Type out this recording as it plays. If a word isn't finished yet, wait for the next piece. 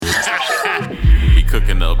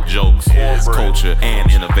jokes, culture,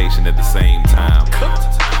 and innovation at the same time.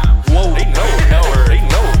 Whoa, they know.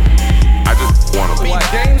 I just wanna Be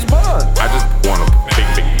James Bond. I just wanna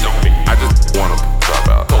I just wanna talk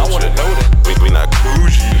about culture. I wanna know that. We not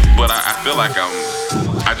bougie, but I feel like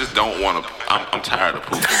I just don't wanna. I'm tired of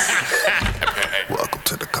pooping. Welcome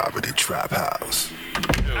to the Comedy Trap House.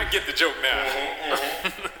 I get the joke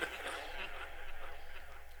now.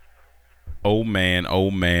 Oh man,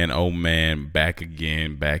 back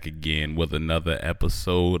again with another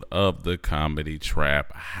episode of the Comedy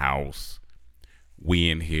Trap House. We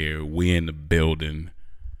in here, we in the building.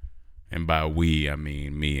 And by we, I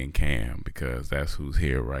mean me and Cam, because that's who's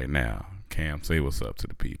here right now. Cam, say what's up to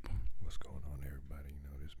the people. What's going on, everybody? You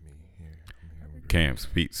know, this me here. Cam,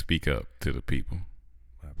 speak up to the people.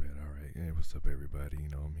 My bad, all right. Hey, what's up, everybody? You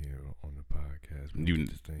know, I'm here on the podcast.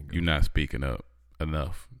 You're not speaking up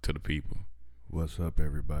enough to the people. What's up,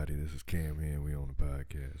 everybody? This is Cam here, and we on the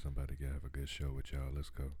podcast. I'm about to have a good show with y'all. Let's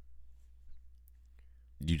go.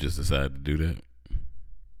 You just decided to do that?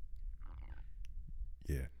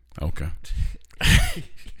 Yeah. Okay.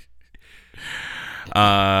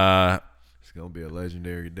 It's gonna be a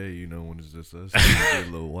legendary day, you know, when it's just us. We get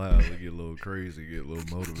a little wild, we get a little crazy, get a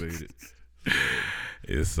little motivated.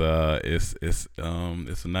 So. It's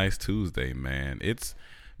a nice Tuesday, man. It's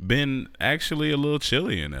been actually a little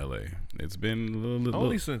chilly in LA. It's been a little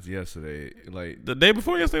only since yesterday. Like the day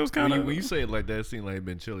before yesterday was kind of. When you say it like that, it seemed like it's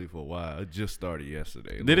been chilly for a while. It just started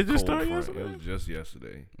yesterday. Did it just start yesterday? It was just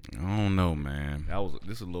yesterday. I don't know, man.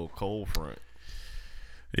 This is a little cold front.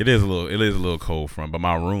 It is a little cold front, but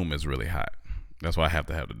my room is really hot. That's why I have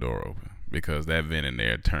to have the door open, because that vent in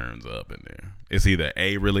there turns up in there. It's either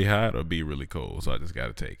A, really hot, or B, really cold. So I just got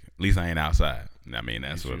to take it. At least I ain't outside. I mean,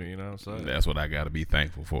 that's what I got to be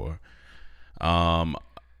thankful for.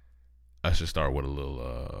 I should start with a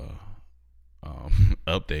little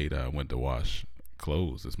update. I went to wash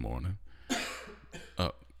clothes this morning.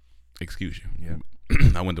 Excuse you. Yeah.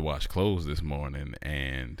 I went to wash clothes this morning,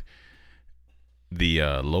 and the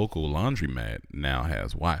local laundromat now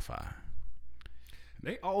has Wi-Fi.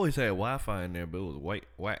 They always had Wi-Fi in there, but it was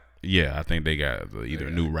whack. Yeah, I think they got either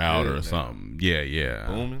a new router or something. Yeah.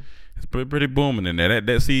 Booming. It's pretty booming in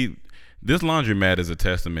there. See, this laundromat is a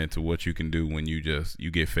testament to what you can do when you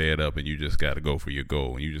get fed up and you just got to go for your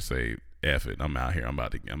goal, and you just say, "F it, I'm out here. I'm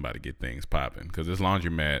about to get things popping." Because this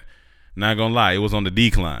laundromat, not gonna lie, it was on the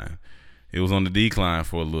decline. It was on the decline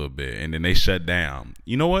for a little bit, and then they shut down.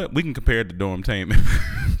 You know what? We can compare it to Dormtainment.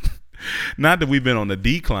 Not that we've been on the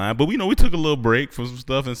decline, but we took a little break for some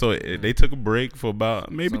stuff, and so they took a break for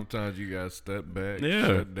about maybe. Sometimes you gotta step back,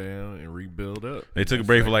 shut down, and rebuild up. They took a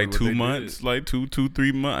break for like 2 months, like 3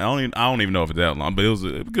 months. I don't even know if it's that long, but it was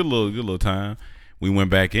a good little time. We went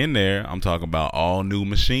back in there. I'm talking about all new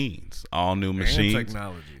machines,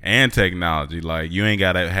 and technology. Like, you ain't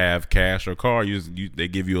gotta have cash or card. They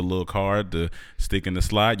give you a little card to stick in the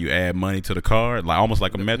slot. You add money to the card, like almost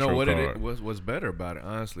like a Metro card. What's better about it,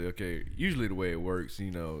 honestly? Okay, usually the way it works,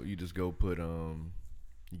 you just go put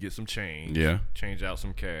you get some change, change out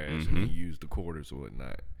some cash, and then you use the quarters or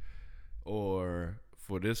whatnot. Or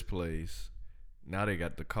for this place, now they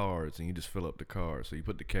got the cards, and you just fill up the card. So you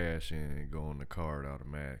put the cash in and go on the card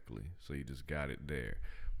automatically. So you just got it there.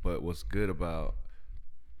 But what's good about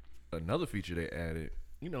another feature they added,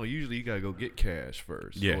 usually you got to go get cash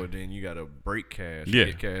first. Yeah. Or then you got to break cash,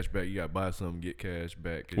 get cash back. You got to buy something, get cash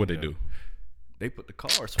back. What they do? They put the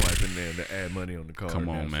card swipe in there to add money on the card. Come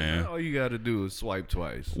on, man. So all you got to do is swipe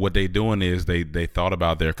twice. What they doing is they thought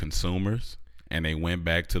about their consumers, and they went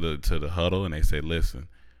back to the huddle, and they said, listen,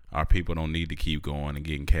 our people don't need to keep going and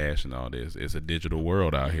getting cash and all this. It's a digital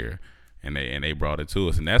world out here, and they brought it to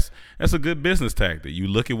us, and that's a good business tactic. You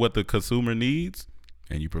look at what the consumer needs,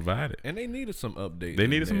 and you provide it. And they needed some updates. They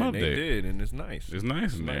needed some updates. They did, and it's nice. It's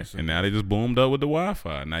nice in there. And now they just boomed up with the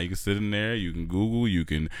Wi-Fi. Now you can sit in there, you can Google, you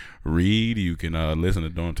can read, you can listen to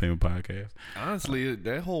Dormtainment podcast. Honestly,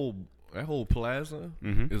 that whole plaza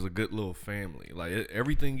is a good little family. Like,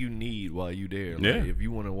 everything you need while you there. Like, if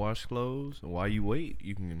you want to wash clothes and while you wait,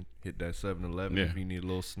 you can hit that 7-Eleven if you need a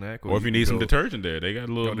little snack, or if you need some detergent there, they got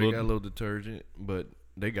a little. They got a little detergent, but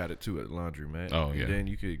they got it too at laundromat. Oh yeah. And then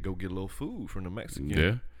you could go get a little food from the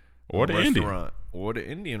Mexican. Or the restaurant, or the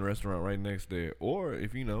Indian restaurant right next there. Or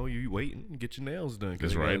if you waiting, get your nails done.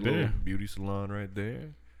 It's right there. Beauty salon right there.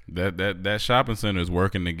 That shopping center is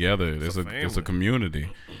working together. It's a community.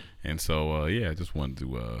 And so, I just wanted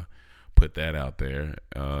to put that out there.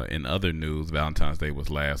 In other news, Valentine's Day was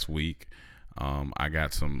last week. I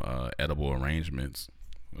got some edible arrangements.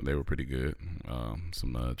 They were pretty good.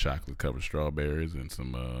 Some chocolate-covered strawberries and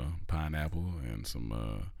some pineapple and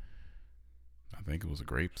some I think it was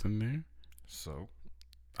grapes in there. So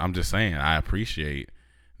I'm just saying, I appreciate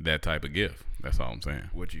that type of gift. That's all I'm saying.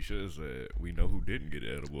 what you should have said, we know who didn't get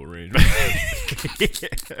edible arrangement.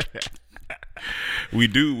 We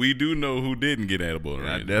do know who didn't get edible I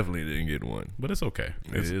arrangement. definitely didn't get one. But it's okay.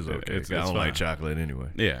 It is okay. I don't like chocolate anyway.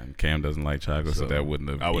 Yeah, and Cam doesn't like chocolate, so that wouldn't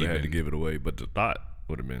have. I would have had to give it away, but the thought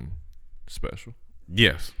would have been special.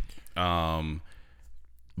 Yes.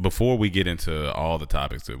 Before we get into all the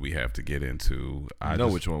topics that we have to get into, I know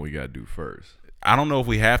which one we got to do first. I don't know if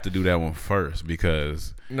we have to do that one first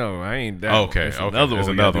because no, I ain't that. Okay, one. It's okay. Another There's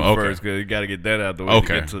one another we gotta one. do Okay. first because you got to get that out the way. Okay.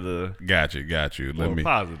 To get to the got you. more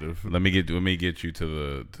positive. Let me get you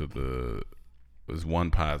to the. There's one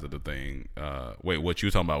positive thing. Wait, what you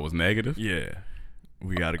were talking about was negative? Yeah,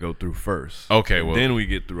 we got to go through first. Okay, well then we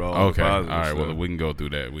get through all the all positive right. stuff. Well, we can go through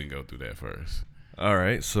that. We can go through that first. All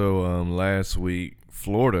right. So last week,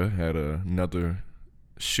 Florida had another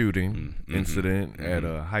shooting incident at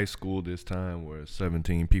a high school this time where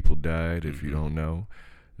 17 people died, if you don't know.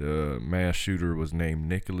 The mass shooter was named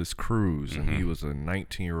Nicholas Cruz, and he was a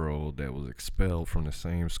 19-year-old that was expelled from the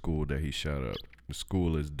same school that he shot up. The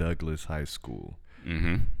school is Douglas High School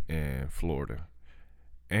in Florida.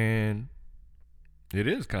 And it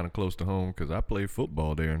is kind of close to home because I played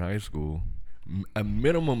football there in high school. A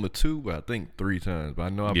minimum of 2, but I think 3 times. But I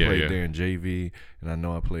know I played there in JV, and I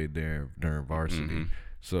know I played there during varsity.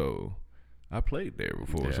 So I played there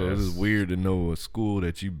before. Yeah, so it's just weird to know a school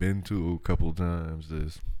that you've been to a couple times.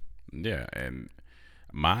 Yeah, and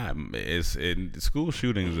it's in school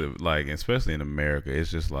shootings, like especially in America,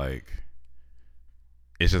 it's just like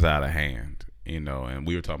it's just out of hand, you know. And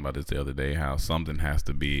we were talking about this the other day, how something has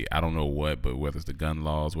to be, I don't know what, but whether it's the gun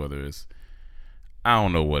laws, whether it's, I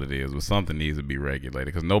don't know what it is, but something needs to be regulated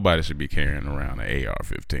because nobody should be carrying around an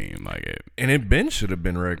AR-15 like it. And it should have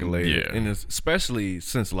been regulated, and especially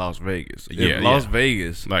since Las Vegas.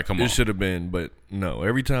 Vegas, like, come on, it should have been, but no.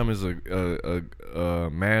 Every time there's a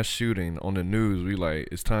mass shooting on the news, we like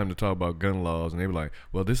it's time to talk about gun laws, and they be like,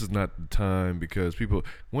 "Well, this is not the time because people.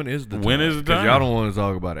 When is the time? When is the time? Y'all don't want to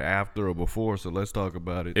talk about it after or before, so let's talk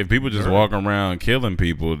about it. If people just walking around killing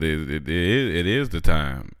people, it is the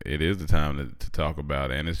time. It is the time to talk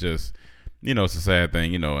about it, and it's just, you know, it's a sad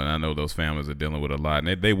thing, you know, and I know those families are dealing with a lot,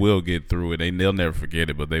 and they will get through it. They'll never forget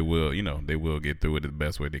it, but they will, you know, they will get through it the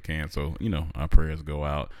best way they can. So, you know, our prayers go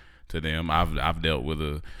out to them. I've dealt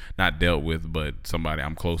with but somebody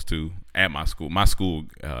I'm close to at my school. My school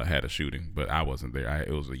had a shooting, but I wasn't there.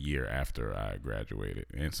 It was a year after I graduated,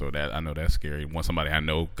 and so that I know that's scary. When somebody I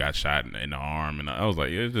know got shot in the arm, and I was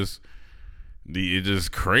like, it's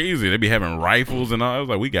just crazy. They be having rifles and all. I was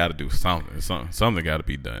like, we got to do something. Something got to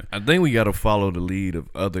be done. I think we got to follow the lead of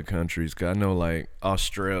other countries. Cause I know, like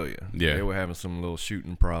Australia, they were having some little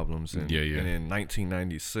shooting problems. And, and in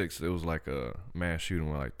 1996, it was like a mass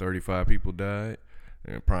shooting where like 35 people died.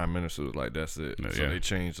 And the Prime Minister was like, "That's it." So they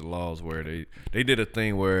changed the laws where they did a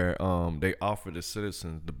thing where they offered the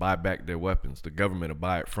citizens to buy back their weapons. The government to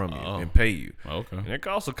buy it from you and pay you. Okay. And it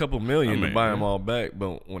cost a couple million to buy them all back,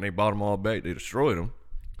 but when they bought them all back, they destroyed them.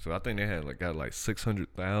 So I think they had got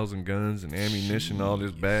 600,000 guns and ammunition, all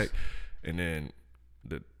this back, and then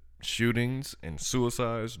the shootings and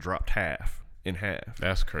suicides dropped in half.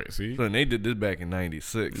 That's crazy. So they did this back in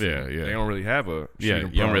 '96. Yeah. They don't really have a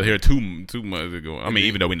shooting you don't really hear too much ago. I mean,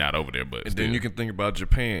 even though we're not over there, but and then you can think about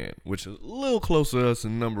Japan, which is a little closer to us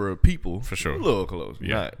in number of people, for sure, a little close,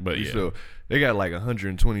 so they got like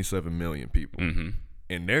 127 million people,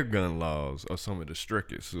 and their gun laws are some of the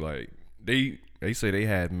strictest. Like they say they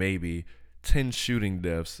had maybe 10 shooting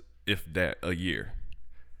deaths, if that, a year.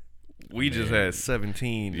 We just had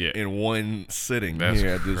 17 in one sitting here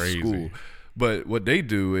at this school. But what they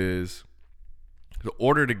do is, the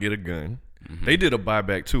order to get a gun, they did a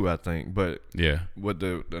buyback too, I think. But with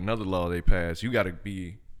another law they passed, you got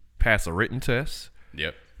to pass a written test.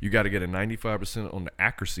 Yep. You got to get a 95% on the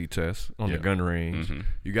accuracy test on the gun range.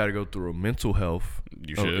 You got to go through a mental health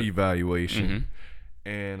evaluation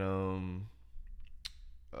and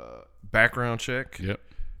background check. Yep.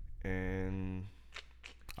 And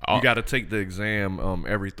you got to take the exam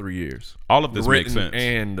every 3 years. All of this makes sense.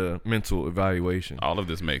 And the mental evaluation. All of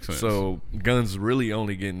this makes sense. So guns really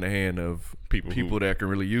only get in the hand of people that can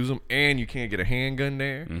really use them. And you can't get a handgun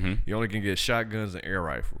there. You only can get shotguns and air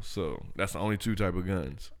rifles. So that's the only 2 type of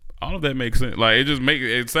guns. All of that makes sense. Like it just makes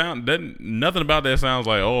it sound. Nothing about that sounds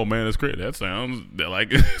like, oh man, it's crazy. That sounds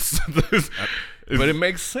like but it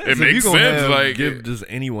makes sense. It makes sense. Like give just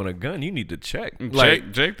anyone a gun, you need to check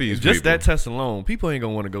these. Just that test alone, people ain't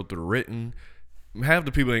gonna want to go through the written. Half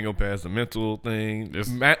the people ain't gonna pass the mental thing.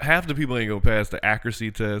 Half the people ain't gonna pass the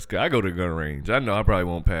accuracy test. Cause I go to the gun range. I know I probably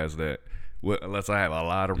won't pass that. unless I have a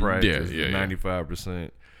lot of practice.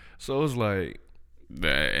 95%. So it's like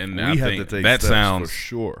and we I have think to take that steps sounds for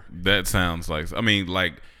sure. That sounds like, I mean,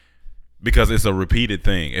 like, because it's a repeated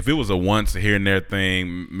thing. If it was a once here and there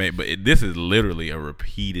thing, this is literally a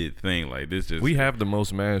repeated thing. Like this, just we have the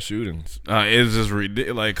most mass shootings. It's just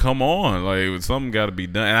ridiculous. Like, come on, like something got to be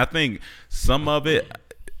done. And I think some of it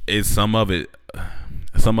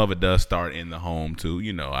does start in the home too.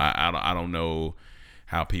 You know, I don't know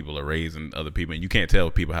how people are raising other people, and you can't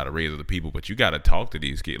tell people how to raise other people, but you got to talk to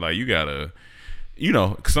these kids. Like, you got to. You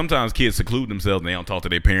know, sometimes kids seclude themselves and they don't talk to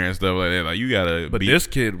their parents, stuff like that. Like, you gotta. But this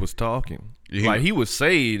kid was talking. He would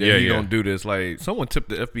say that he don't do this. Like, someone tipped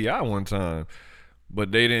the FBI one time,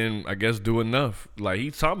 but they didn't, I guess, do enough. Like,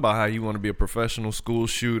 he's talking about how you want to be a professional school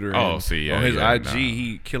shooter. On his IG,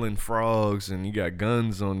 he killing frogs, and you got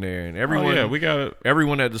guns on there, and everyone.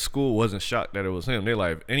 Everyone at the school wasn't shocked that it was him. They're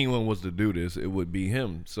like, if anyone was to do this, it would be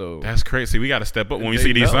him. So that's crazy. We got to step up when we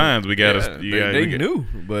see these signs. We got to. They knew,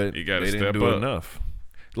 but you gotta they didn't step do up. enough.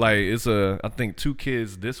 Like, I think 2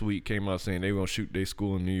 kids this week came out saying they were gonna shoot their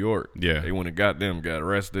school in New York. Yeah, they went and got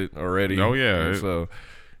arrested already. Oh yeah. So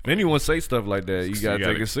if anyone say stuff like that, you gotta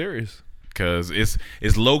take it serious. Because it's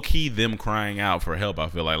low key them crying out for help. I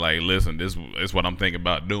feel like listen, this is what I'm thinking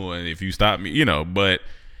about doing. If you stop me, you know. But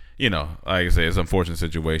you know, like I say, it's an unfortunate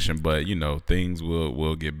situation. But you know, things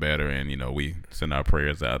will get better, and you know, we send our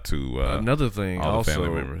prayers out to another thing. all Also, the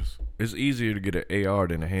family members. It's easier to get an AR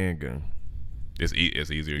than a handgun. It's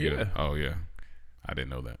easier to get it. Oh yeah, I didn't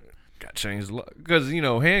know that. Got changed because you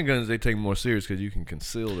know handguns they take more serious because you can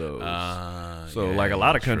conceal those. Like a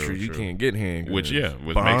lot of countries you can't get handguns. Which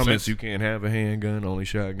Bahamas makes sense. You can't have a handgun, only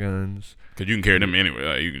shotguns. Because you can carry them anyway.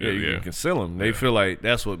 Like, you can conceal them. They feel like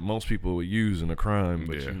that's what most people would use in a crime,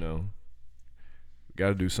 but you know, got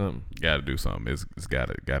to do something. Got to do something. It's got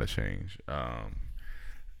to change.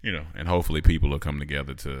 You know, and hopefully people will come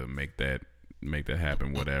together to make that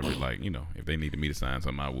happen. Whatever. Like, you know, if they needed me to sign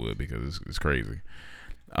something, I would, because it's crazy.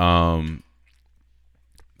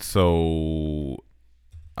 So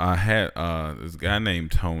I had this guy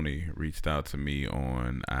named Tony reached out to me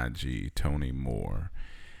on IG, Tony Moore.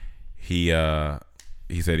 He said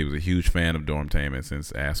he was a huge fan of Dormtainment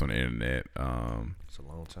since Ass on the Internet. It's a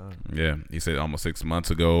long time. Yeah, he said almost 6 months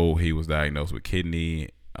ago he was diagnosed with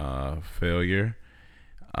kidney failure.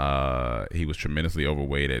 He was tremendously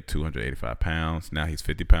overweight at 285 pounds. Now he's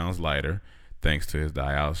 50 pounds lighter thanks to his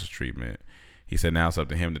dialysis treatment. He said now it's up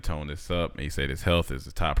to him to tone this up. He said his health is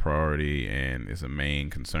a top priority and is a main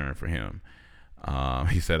concern for him.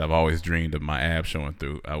 He said, I've always dreamed of my abs showing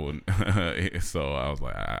through. I wouldn't. So I was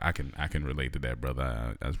like, I can relate to that,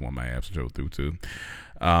 brother. I just want my abs to show through too.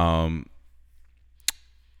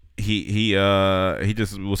 He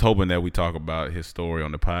just was hoping that we talk about his story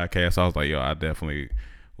on the podcast. I was like, yo, I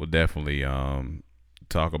will definitely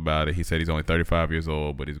talk about it. He said he's only 35 years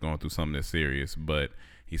old, but he's going through something that's serious. But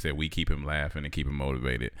he said we keep him laughing and keep him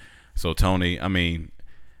motivated. So Tony, I mean,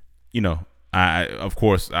 you know, of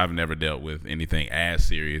course I've never dealt with anything as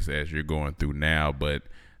serious as you're going through now, but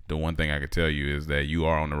the one thing I can tell you is that you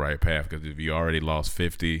are on the right path, because if you already lost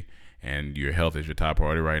 50 and your health is your top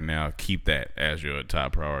priority right now, keep that as your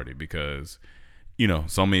top priority, because, you know,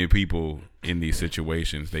 so many people in these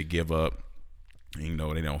situations, they give up, you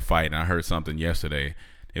know, they don't fight. And I heard something yesterday.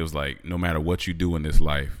 It was like, no matter what you do in this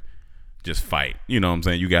life, just fight. You know what I'm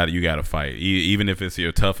saying? You got to fight. Even if it's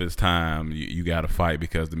your toughest time, you got to fight,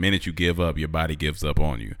 because the minute you give up, your body gives up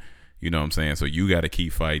on you. You know what I'm saying? So you got to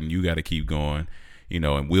keep fighting. You got to keep going, you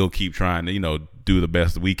know, and we'll keep trying to, you know, do the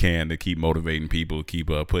best we can to keep motivating people, keep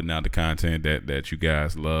putting out the content that you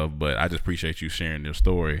guys love. But I just appreciate you sharing your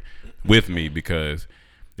story with me, because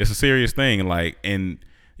it's a serious thing. Like, and,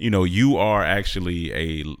 you know, you are actually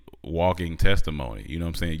a walking testimony. You know what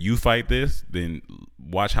I'm saying? You fight this, then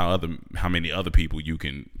watch how many other people you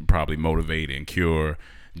can probably motivate and cure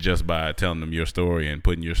just by telling them your story and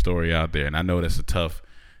putting your story out there. And I know that's a tough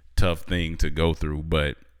thing to go through,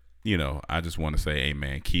 but you know, I just want to say, hey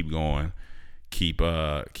man, keep going, keep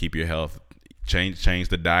your health, change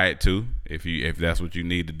the diet too. If that's what you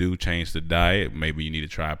need to do, change the diet. Maybe you need to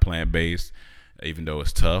try plant-based. Even though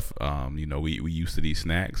it's tough, you know, we used to these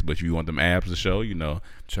snacks, but you want them abs to show, you know.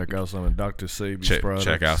 Check out some of Dr. Sebi's products.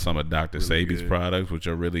 Check out some of Dr. Really Sebi's good. products, which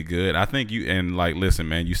are really good. I think listen,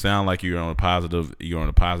 man, you sound like you're on a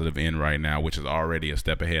positive end right now, which is already a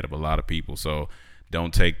step ahead of a lot of people. So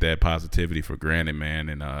don't take that positivity for granted, man,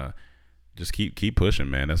 and just keep pushing,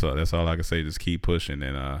 man. That's all I can say. Just keep pushing,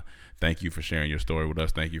 and thank you for sharing your story with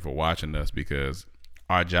us. Thank you for watching us, because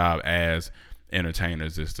our job as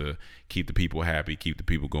entertainers is to keep the people happy, keep the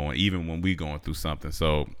people going, even when we going through something.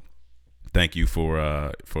 So thank you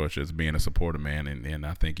for just being a supporter, man, and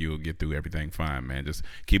I think you'll get through everything fine, man. Just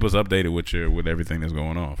keep us updated with everything that's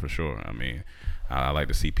going on, for sure. I mean, I like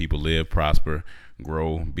to see people live, prosper,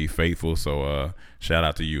 grow, be faithful. So shout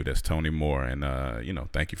out to you. That's Tony Moore, and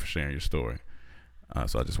thank you for sharing your story.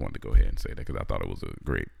 So I just wanted to go ahead and say that because I thought it was a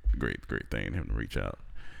great thing for him to reach out.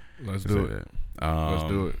 Let's do it. Let's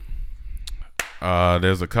do it.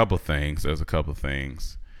 There's a couple things. So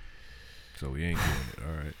we ain't doing it.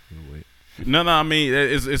 All right, we'll wait. No. I mean,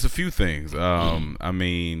 it's a few things. I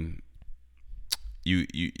mean,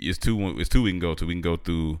 it's two we can go to. We can go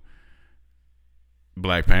through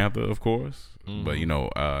Black Panther, of course, but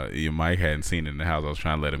Mike hadn't seen it in the house. I was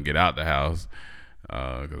trying to let him get out the house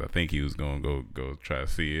because I think he was gonna go try to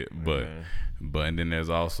see it. But and then there's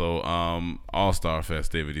also All-Star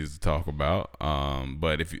festivities to talk about.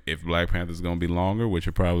 But if Black Panther is gonna be longer, which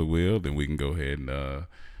it probably will, then we can go ahead and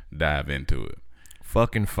dive into it.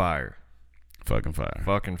 Fucking fire.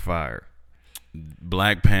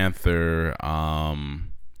 Black Panther. I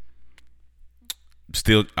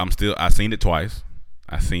seen it twice.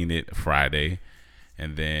 I seen it Friday,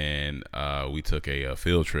 and then we took a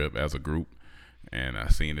field trip as a group, and I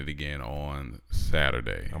seen it again on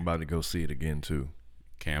Saturday. I'm about to go see it again too.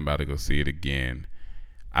 I'm about to go see it again.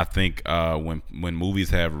 I think when movies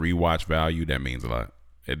have rewatch value, that means a lot.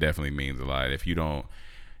 It definitely means a lot. If you don't,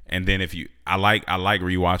 and then I like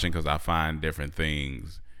rewatching because I find different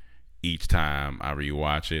things each time I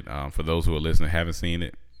rewatch it. For those who are listening, haven't seen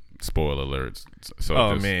it, spoiler alerts.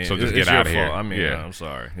 So just get out of here. I mean, I'm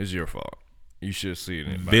sorry. It's your fault. You should see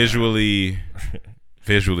it. Visually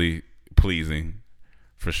pleasing,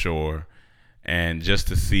 for sure. And just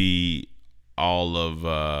to see all of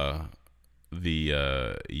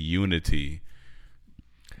the unity.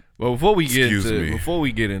 Well, before we get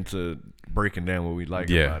into breaking down what we like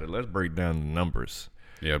about it, let's break down the numbers.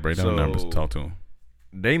 Yeah, break down the numbers. Talk to them.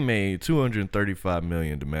 They made $235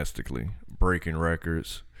 million domestically, breaking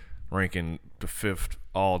records, ranking the 5th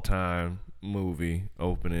all-time movie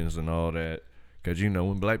openings and all that. Because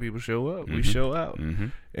when black people show up, we show out. Mm-hmm.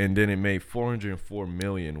 And then it made $404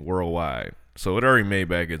 million worldwide. So it already made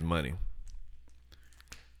back its money.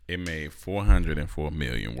 It made $404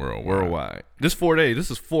 million worldwide. This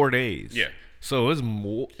is 4 days. Yeah. So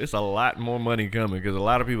it's a lot more money coming because a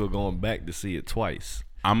lot of people are going back to see it twice.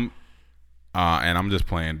 And I'm just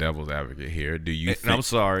playing devil's advocate here. Do you think? I'm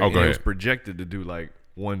sorry. Oh, go ahead. It was projected to do like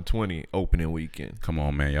 120 opening weekend. Come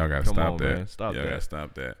on, man. Y'all got to stop that. Man. Stop that.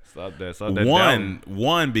 Stop that. Stop that.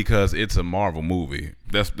 One, because it's a Marvel movie.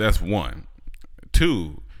 That's one.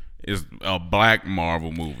 Two, is a black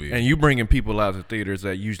Marvel movie. And you bringing people out to theaters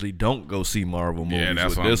that usually don't go see Marvel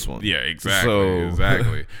movies with this one. Yeah, exactly.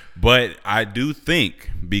 Exactly. But I do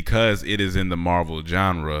think because it is in the Marvel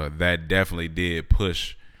genre, that definitely did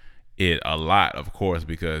push it a lot, of course,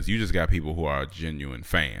 because you just got people who are genuine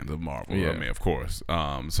fans of Marvel. Yeah. I mean, of course.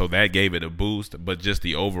 So that gave it a boost, but just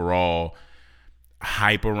the overall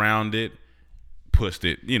hype around it pushed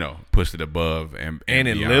it above and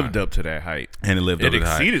it beyond. Lived up to that hype. And it lived up to the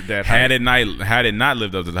hype. It exceeded that hype. Had it not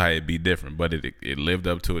lived up to the hype, it'd be different. But it lived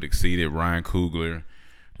up to it, exceeded. Ryan Coogler.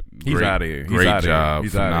 He's out of here. Great job.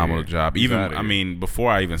 Phenomenal job.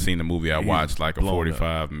 Before I even seen the movie, I watched like a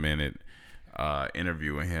 45-minute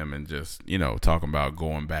interview with him and just, talking about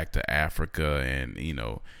going back to Africa and,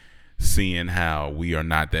 seeing how we are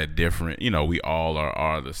not that different. We all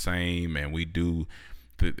are the same, and we do.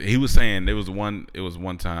 He was saying it was one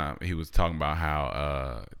time he was talking about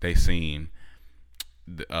how they seen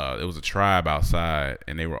it was a tribe outside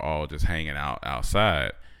and they were all just hanging out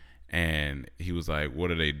outside, and he was like,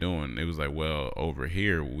 what are they doing? It was like, well, over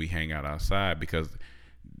here we hang out outside because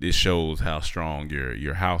this shows how strong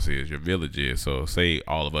your house is, your village is. So say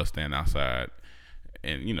all of us stand outside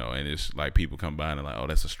and and it's like people come by and they're like, oh,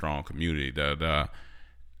 that's a strong community.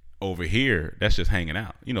 Over here, that's just hanging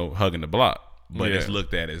out, hugging the block. But it's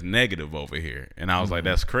looked at as negative over here, and I was like,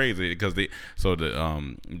 "That's crazy." Because the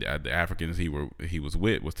Africans he was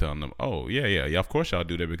with was telling them, "Oh yeah, of course y'all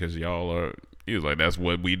do that because y'all are." He was like, "That's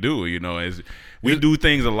what we do, we do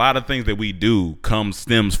things. A lot of things that we do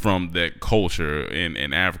stems from that culture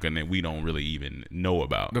in Africa that we don't really even know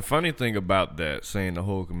about." The funny thing about that, saying the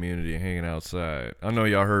whole community hanging outside, I know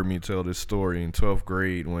y'all heard me tell this story in 12th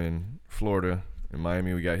grade when Florida and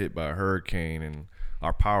Miami we got hit by a hurricane and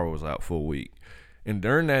our power was out for a week. And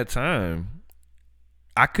during that time,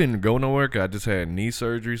 I couldn't go nowhere because I just had knee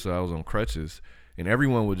surgery, so I was on crutches. And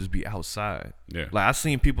everyone would just be outside. Yeah. Like, I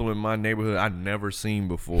seen people in my neighborhood I'd never seen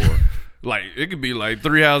before Like it could be like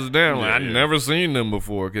 3 houses down. Like I Yeah. never seen them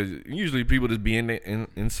before because usually people just be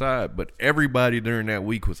inside. But everybody during that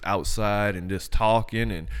week was outside and just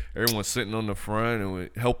talking, and everyone's sitting on the front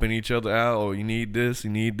and helping each other out. Oh, you need this,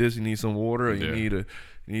 you need this, you need some water, or you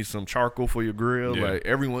need some charcoal for your grill. Yeah. Like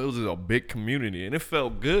everyone, it was just a big community, and it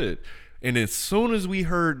felt good. And as soon as we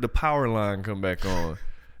heard the power line come back on,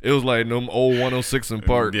 it was like them old 106 and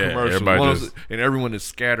Park commercials. And everyone is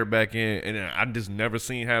scattered back in. And I just never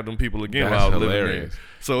seen have them people again while I was living there.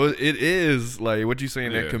 So it is like what you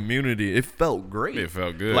saying, that community. It felt great. It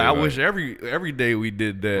felt good. Like I wish every day we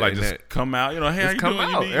did that. Like just come out, hey, how you come doing?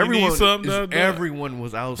 out. Everyone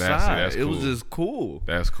was outside. That's It cool. was just cool.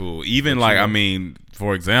 That's cool. Even like, I mean,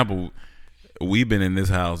 for example, we've been in this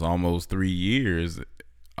house almost 3 years,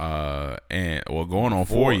 going on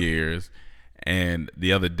 4 years. And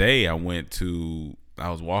the other day I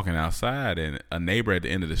was walking outside, and a neighbor at the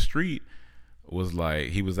end of the street was like,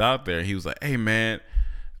 he was out there. He was like, hey man,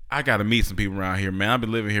 I got to meet some people around here, man. I've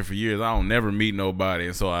been living here for years. I don't never meet nobody.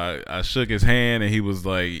 And so I shook his hand, and he was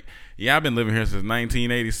like, yeah, I've been living here since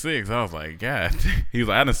 1986. I was like, God. He was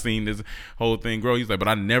like, I done seen this whole thing grow. He's like, but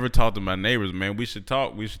I never talked to my neighbors, man. We should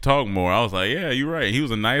talk more. I was like, yeah, you're right. He was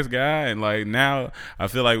a nice guy. And like now I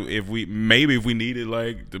feel like if we needed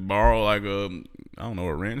like to borrow like a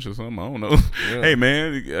wrench or something, I don't know. Yeah. Hey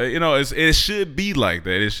man, it should be like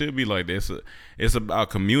that. It should be like this. It's about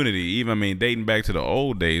community. Even, I mean, dating back to the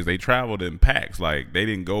old days, they traveled in packs. Like they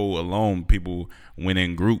didn't go alone. People went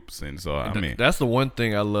in groups. And so, I mean, that's the one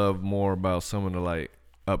thing I love more about some of the like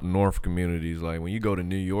up north communities. Like when you go to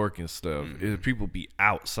New York and stuff, is people be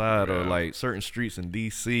outside or like certain streets in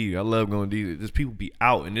DC. I love going to DC. Just people be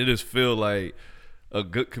out, and it just feel like a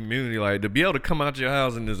good community. Like to be able to come out your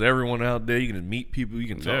house and there's everyone out there, you can meet people, you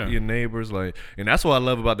can talk to your neighbors, like, and that's what I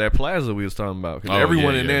love about that plaza we was talking about, because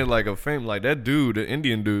everyone in there is like a family. Like that dude, the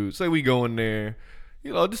Indian dude, say we go in there,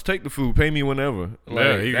 just take the food, pay me whenever.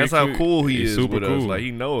 Like that's how cool he is with us. Like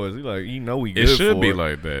he know us. He know we good. It should for be it.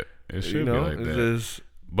 Like that. It should be like that.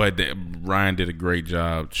 But Ryan did a great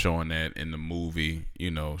job showing that in the movie.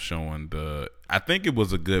 Showing I think it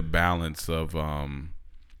was a good balance of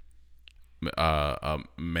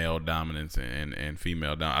male dominance and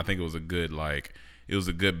female dominance. I think it was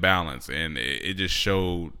a good balance, and it just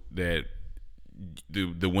showed that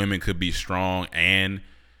the women could be strong and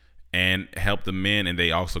help the men, and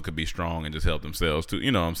they also could be strong and just help themselves too.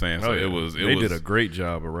 You know what I'm saying? So they did a great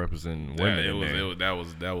job of representing women. That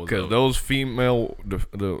was because those female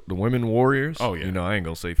the women warriors. Oh yeah, I ain't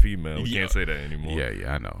gonna say female. We can't say that anymore.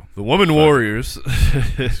 Yeah, I know. The women warriors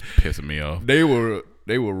pissing me off. They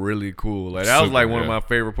were really cool. Like that was like one of my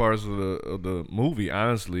favorite parts of the movie.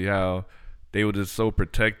 Honestly, how they were just so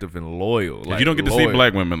protective and loyal. Like, you don't get to see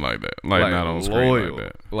black women like that, like not on screen like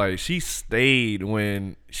that. Like she stayed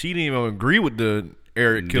when she didn't even agree with the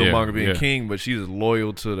Eric Killmonger being king, but she's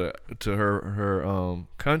loyal to her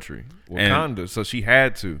country, Wakanda. So she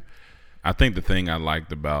had to. I think the thing I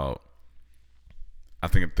like about the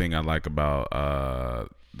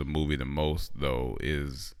movie the most though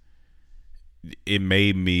is it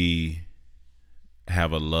made me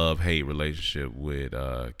have a love-hate relationship with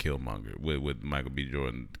Killmonger, with Michael B.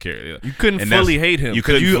 Jordan. You couldn't fully hate him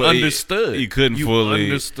because you understood. You couldn't fully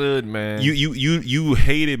understood, man. You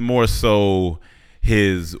hated more so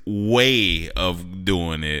his way of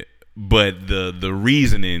doing it, but the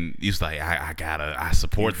reasoning, it's like I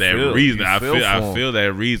support that reason. I feel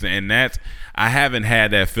that reason, and I haven't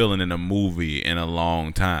had that feeling in a movie in a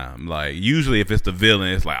long time. Like usually, if it's the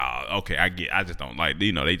villain, it's like, oh, okay, I just don't like.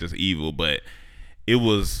 They just evil, but it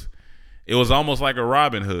was almost like a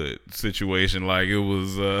Robin Hood situation. Like it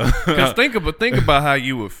was. Because think about how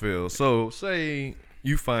you would feel. So say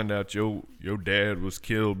you find out your dad was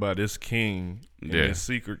killed by this king in this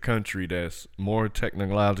secret country that's more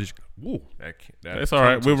technological. Woo, that's all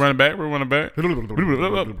right. We're running back.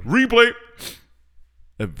 Replay.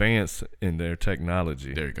 Advance in their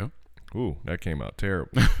technology. There you go. Ooh, that came out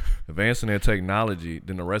terrible. Advance in their technology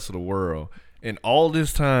than the rest of the world. And all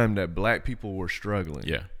this time that black people were struggling.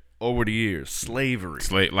 Yeah. Over the years, slavery.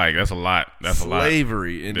 Like that's a lot.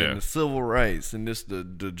 Slavery and then the civil rights and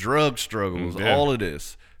the drug struggles, all of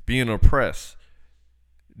this, being oppressed.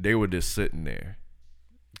 They were just sitting there.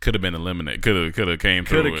 Could have been eliminated. Could have came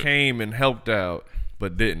through. Could have came and helped out,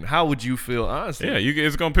 but didn't. How would you feel, honestly? Yeah,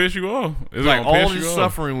 it's gonna piss you off. It's like all this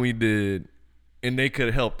suffering we did, and they could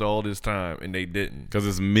have helped all this time, and they didn't. Because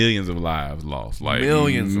it's millions of lives lost. Like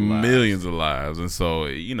millions of lives, and so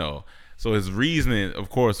so his reasoning, of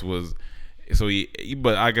course, was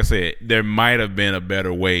but like I said, there might have been a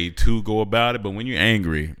better way to go about it. But when you're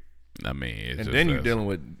angry I mean, it's and just then you're dealing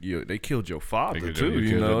with they killed your father too. you You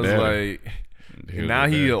killed know, your it's like and now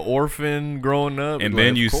he an orphan growing up, and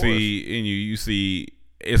then you see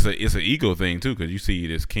it's an ego thing too, because you see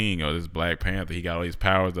this king or this Black Panther, he got all these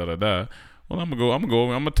powers, da da da. Well, I'm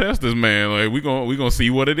gonna test this man. Like we gonna see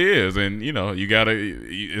what it is, and you know, you gotta.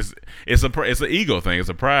 It's an ego thing. It's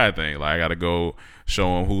a pride thing. Like I gotta go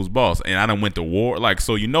show him who's boss. And I done went to war. Like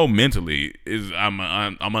so, mentally I'm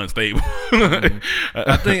unstable.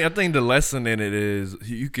 I think the lesson in it is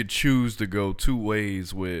you could choose to go two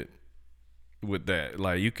ways with that.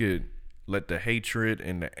 Like you could let the hatred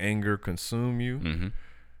and the anger consume you,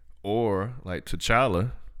 or like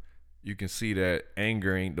T'Challa. You can see that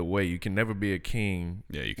anger ain't the way. You can never be a king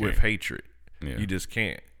with hatred. Yeah. You just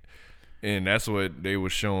can't. And that's what they were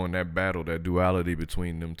showing, that battle, that duality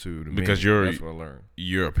between them two. Because that's what I learned.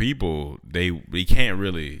 Your people, you can't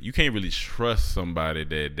really trust somebody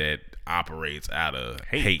that operates out of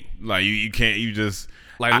hate. Like you can't. You just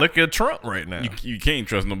look at Trump right now. You can't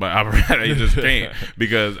trust nobody operating. You just can't,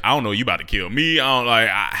 because I don't know, you about to kill me. I don't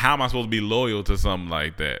how am I supposed to be loyal to something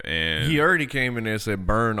like that? And he already came in there and said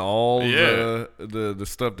burn all the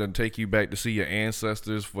stuff that take you back to see your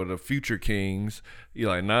ancestors for the future kings. You're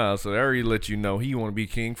like, nah. So they already let you know he want to be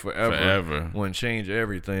king forever. Want to change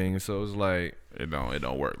everything. So it's like it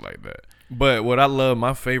don't work like that. But what I love,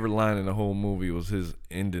 my favorite line in the whole movie was his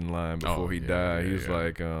ending line before he died. He was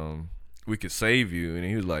like, we could save you. And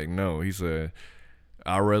he was like, no. He said,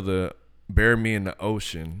 I'd rather bury me in the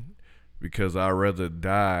ocean because I'd rather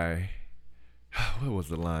die. What was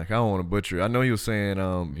the line? I don't want to butcher it. I know he was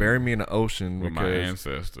saying, bury me in the ocean with my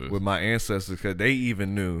ancestors. With my ancestors, because they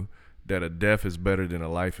even knew that a death is better than a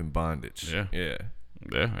life in bondage. Yeah.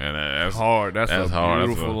 Yeah, and that's hard. That's a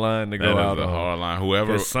beautiful line to go out on. That's a hard line.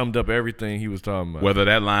 Whoever summed up everything he was talking about. Whether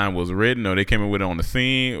that line was written or they came in with it on the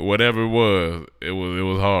scene, whatever it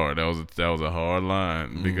was hard. That was a hard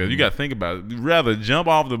line, because you got to think about it. You'd rather jump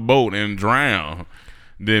off the boat and drown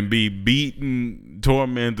than be beaten,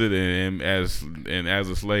 tormented, and as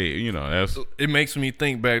a slave. You know, that's. It makes me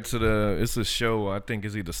think back to it's a show, I think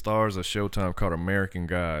it's either Stars or Showtime, called American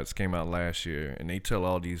Gods. Came out last year, and they tell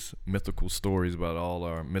all these mythical stories about all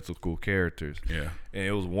our mythical characters. Yeah. And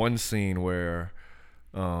it was one scene where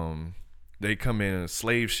they come in and a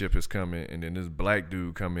slave ship is coming, and then this black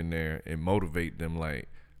dude come in there and motivate them like,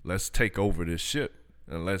 let's take over this ship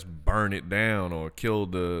and let's burn it down or kill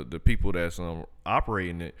the people that's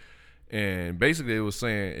operating it. And basically it was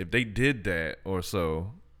saying if they did that or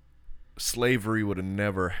so, slavery would have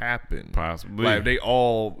never happened. Possibly. Like if they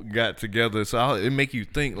all got together. So it make you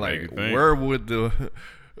think where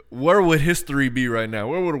would history be right now?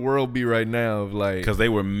 Where would the world be right now? Because they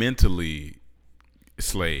were mentally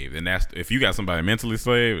slave, and that's, if you got somebody mentally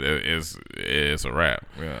slave, it's a wrap.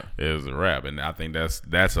 Yeah, it's a wrap. And I think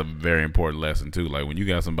that's a very important lesson too. Like when you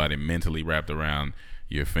got somebody mentally wrapped around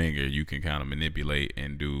your finger, you can kind of manipulate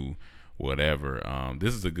and do whatever.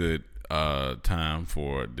 This is a good time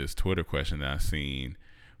for this Twitter question that I seen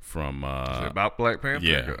from is it about Black Panther?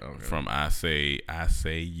 Yeah, okay. From I say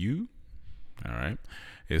you. All right.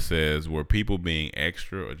 It says, were people being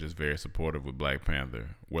extra or just very supportive with Black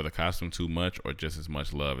Panther? Were the costume too much or just as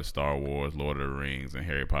much love as Star Wars, Lord of the Rings, and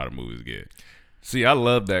Harry Potter movies get? See, I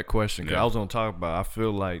love that question, because I was going to talk about, I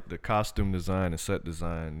feel like the costume design and set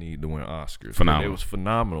design need to win Oscars. Phenomenal. It was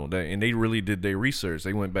phenomenal. And they really did their research.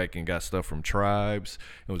 They went back and got stuff from tribes.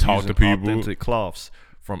 It was talked to people. Authentic cloths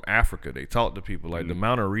from Africa. They talked to people. Like the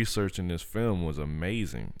amount of research in this film was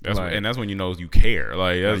amazing. That's when you know you care.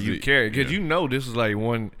 Like you care, because you know this is like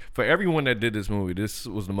for everyone that did this movie, this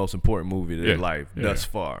was the most important movie of their life thus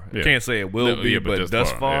far. I can't say it will be, but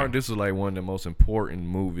thus far, this is like one of the most important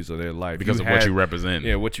movies of their life because of what you represent.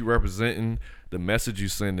 Yeah, what you representing, the message you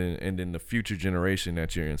sending, and then the future generation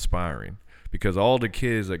that you're inspiring. Because all the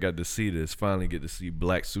kids that got to see this finally get to see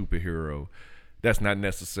black superhero. That's not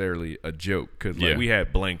necessarily a joke, because we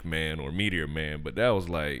had Blank Man or Meteor Man, but that was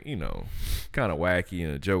like, kind of wacky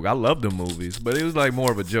and a joke. I love the movies, but it was like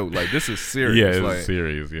more of a joke. Like, this is serious. Yeah, it's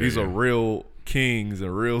serious. These are real kings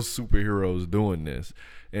and real superheroes doing this.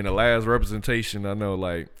 And the last representation, I know,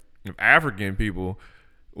 like, of African people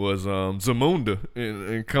was Zamunda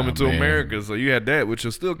and Coming to America. So you had that, which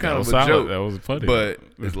is still kind of a joke. That was funny. But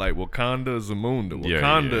it's like Wakanda, Zamunda.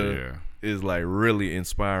 Wakanda is like really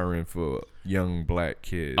inspiring for young black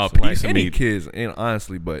kids. Any kids, and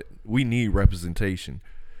honestly, but we need representation.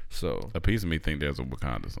 So a piece of me think there's a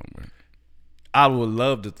Wakanda somewhere. I would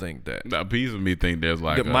love to think that. A piece of me think there's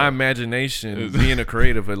like my imagination, being a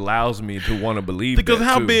creative, allows me to want to believe because that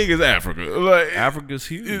how too. big is Africa? Like Africa's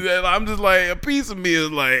huge. I'm just like, a piece of me is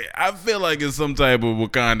like, I feel like it's some type of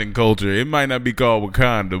Wakandan culture. It might not be called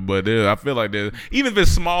Wakanda, but I feel like there's, even if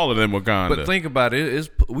it's smaller than Wakanda. But think about it,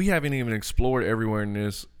 we haven't even explored everywhere in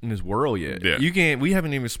this world yet. Yeah. We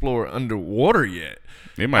haven't even explored underwater yet.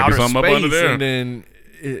 It might be something up under there. And then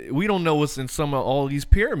we don't know what's in some of all these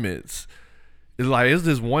pyramids. It's like, is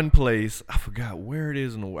this one place, I forgot where it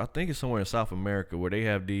is in the world. I think it's somewhere in South America where they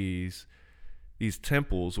have these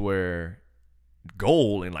temples where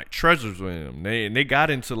gold and like treasures in them. They got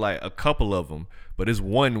into like a couple of them, but it's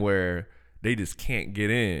one where they just can't get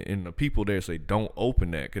in, and the people there say don't open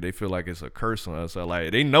that because they feel like it's a curse on us. So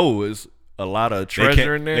like they know it's a lot of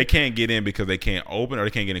treasure in there. They can't get in because they can't open, or they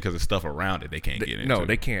can't get in because there's stuff around it they can't get in. No,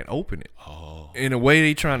 they can't open it. In a way,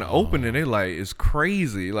 they trying to open it. They like, it's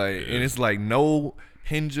crazy. Like, and it's like no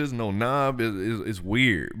hinges, no knob. It's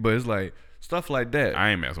weird, but it's like stuff like that.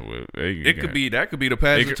 I ain't messing with it. That could be the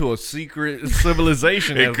passage to a secret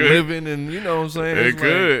civilization that's living, and you know what I'm saying. It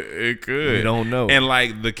could. We don't know. And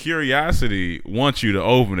like the curiosity wants you to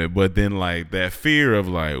open it, but then like that fear of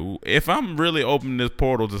like, if I'm really opening this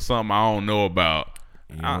portal to something I don't know about,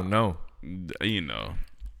 you don't know. You know.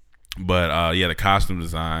 But the costume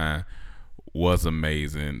design was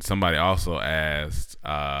amazing. Somebody also asked,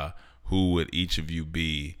 who would each of you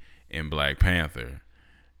be in Black Panther?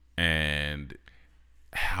 And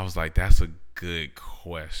I was like, that's a good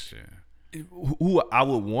question. Who I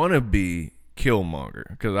would want to be Killmonger,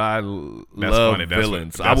 because I love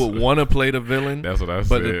villains. I would want to play the villain. That's what I said.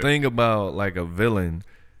 But the thing about like a villain,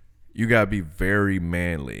 you gotta be very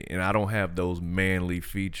manly, and I don't have those manly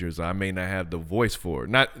features. I may not have the voice for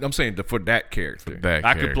it. I'm saying for that character.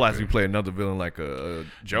 I could possibly play another villain like a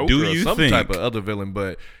Joker or some type of other villain.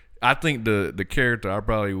 But I think the character I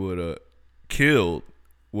probably would have killed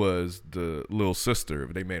was the little sister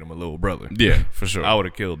if they made him a little brother. Yeah, for sure. I would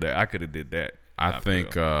have killed that. I could have did that. I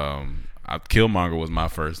think Killmonger was my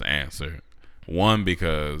first answer. One,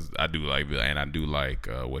 because I do like villain, and I do like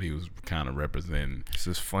what he was kind of representing. It's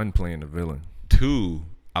just fun playing the villain. Two,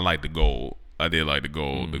 I like the gold. I did like the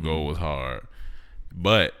gold. Mm-hmm. The gold was hard,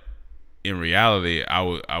 but in reality,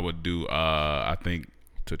 I would do. I think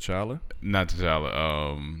T'Challa, not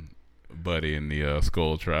T'Challa. Buddy in the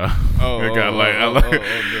Skull trial.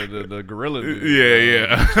 The gorilla dude.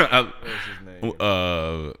 Yeah. What's his name?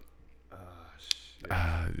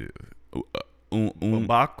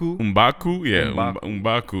 M'Baku, yeah,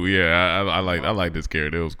 M'Baku, yeah. I like this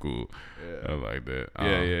character. It was cool. Yeah. I like that.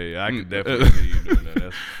 Yeah. I could definitely see you doing that.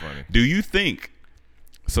 That's funny. Do you think?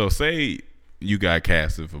 So, say you got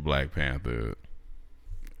casted for Black Panther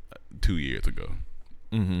 2 years ago.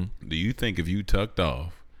 Mm-hmm. Do you think if you tucked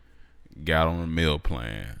off, got on a meal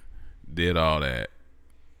plan, did all that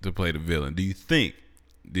to play the villain, do you think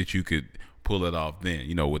that you could pull it off then?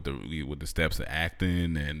 You know, with the steps of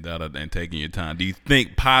acting and taking your time. Do you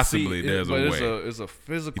think possibly there's a way? It's a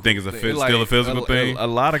physical. You think it's still a physical thing? A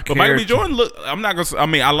lot of. But Michael B. Jordan, look, I'm not gonna. I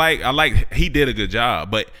mean, I like he did a good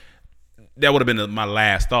job, but that would have been my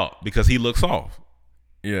last thought because he looks soft.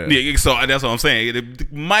 Yeah. So that's what I'm saying.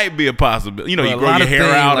 It might be a possibility. You know, you grow your hair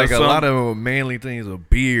out like or something. A lot of manly things are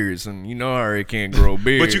beards, and you know how it can't grow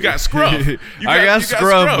beards. But you got scruff. I got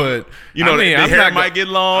scruff, but you know, the hair might get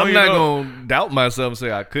long. I'm not gonna doubt myself and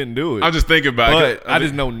say I couldn't do it. I'm just thinking about it. But I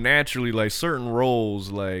just know naturally, like certain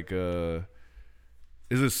roles, like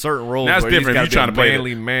is it certain roles that's where different. He's got trying to play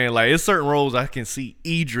manly man. Like it's certain roles I can see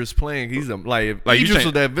Idris playing. He's a if you Idris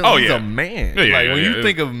was that villain. He's a man. Yeah, when you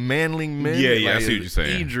think of manly men, I see what you're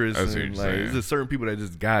saying. Idris, there's certain people that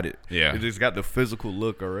just got it. Yeah, they just got the physical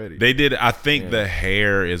look already. They did. I think the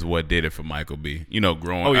hair is what did it for Michael B. You know,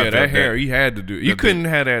 growing. Oh yeah, that hair he had to do. You couldn't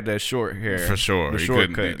have that short hair for sure. The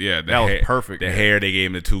short cut. Yeah, that was perfect. The hair they gave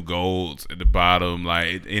him the 2 golds at the bottom,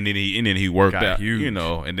 like, and then he worked out. Huge. You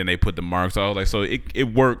know, and then they put the marks all like so.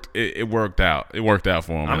 It worked. It worked out. It worked out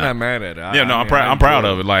for him. I'm not mad at it. I'm proud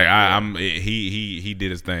of it. Like he did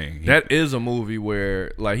his thing. That is a movie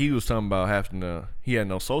where like he was talking about he had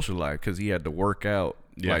no social life because he had to work out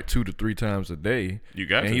like 2 to 3 times a day.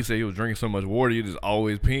 And he said he was drinking so much water, he just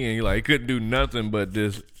always peeing. He couldn't do nothing but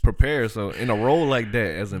just prepare. So in a role like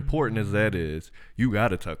that, as important as that is, you got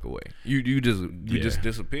to tuck away. You just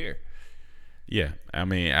disappear. Yeah, I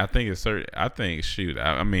mean, I think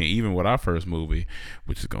I mean, even with our first movie,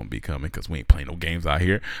 which is gonna be coming because we ain't playing no games out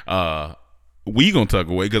here. We gonna tuck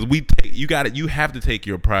away because you have to take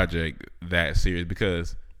your project that serious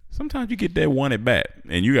because sometimes you get that one at bat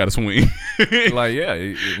and you got to swing. Like, yeah,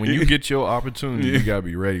 when you get your opportunity, you gotta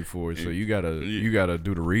be ready for it. So you gotta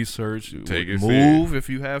do the research, Take it move serious. if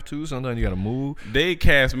you have to. Sometimes you gotta move. They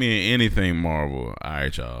cast me in anything Marvel. All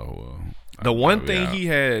right, y'all. Well, The one thing he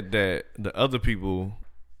had that the other people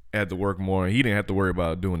had to work more, he didn't have to worry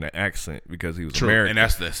about doing the accent because he was American. And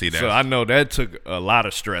that's the see that. So I know that took a lot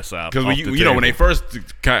of stress out. Because when they first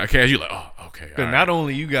cast you, like, oh, okay. Because not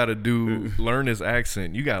only you got to learn this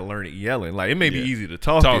accent, you got to learn it yelling. Like, it may be easy to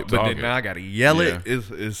talk it, but then now I got to yell it.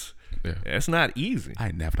 It's not easy.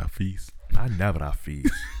 I never feast. I never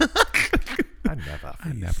feast. I never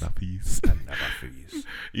feast.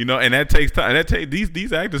 You know, and that takes time.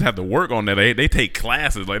 These actors have to work on that. They take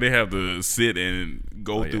classes. Like, they have to sit and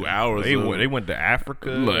go through hours. They went to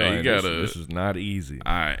Africa. Like, you gotta. This is not easy.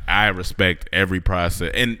 I respect every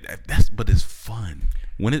process, and but it's fun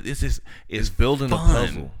when it's building fun. a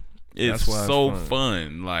puzzle. It's so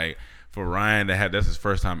fun. Like, for Ryan to have, that's his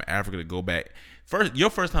first time in Africa, to go back. Your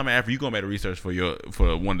first time in Africa, you going back to research for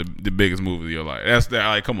one of the biggest movies of your life. That's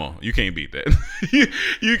like, come on, you can't beat that.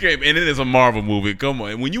 you can't, and it is a Marvel movie. Come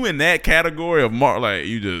on, and when you in that category of Marvel, like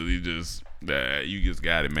you just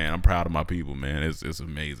got it, man. I'm proud of my people, man. It's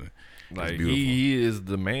amazing. Like, he is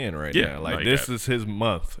the man now. Like, this is his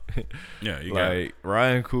month. Yeah,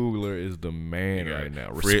 Ryan Coogler is the man right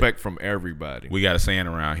now. Respect from everybody. We got a saying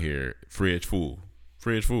around here: fridge full.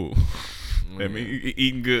 I mean,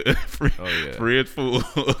 eating good. Fridge full.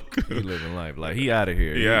 He living life. Like, he out of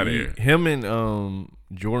here. He out of here. Him and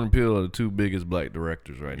Jordan Peele are the two biggest black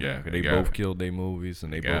directors right now. They both killed their movies,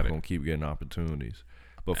 and they both gonna keep getting opportunities.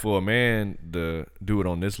 But for a man to do it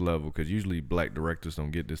on this level, because usually black directors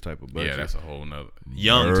don't get this type of budget. Yeah, that's a whole nother.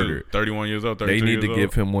 Young too, 31 years old. 32 They need years to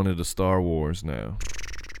give him one of the Star Wars now.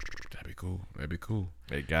 That'd be cool.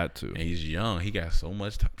 They got to. And he's young. He got so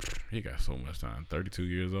much time. 32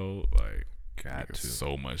 years old. Like,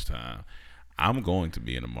 so much time. I'm going to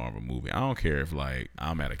be in a Marvel movie. I don't care if, like,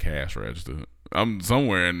 I'm at a cash register. I'm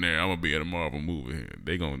somewhere in there. I'm gonna be at a Marvel movie.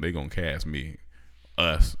 They gonna cast me,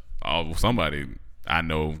 somebody I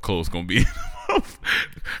know close gonna be,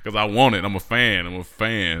 because I want it. I'm a fan.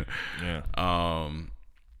 Yeah.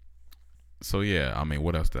 So yeah, I mean,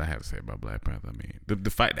 what else did I have to say about Black Panther? I mean,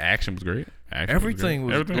 the action was great. Everything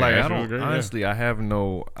was great. Like, honestly, I have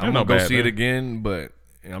no. I'm gonna go see it again, but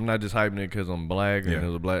I'm not just hyping it because I'm black and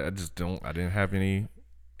there's a black. I didn't have any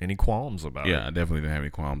qualms about it. Yeah, I definitely didn't have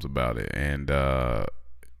any qualms about it, and I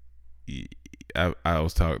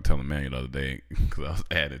was telling Manuel the other day, because I was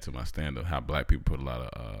adding to my stand-up, how black people put a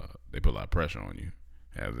lot of pressure on you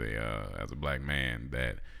as a black man,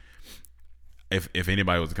 that if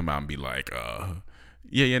anybody was to come out and be like, I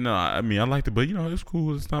mean, I liked it, but it's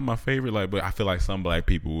cool. It's not my favorite. Like, but I feel like some black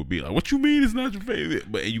people would be like, "What you mean it's not your favorite?"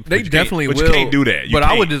 But you definitely will. But you can't do that.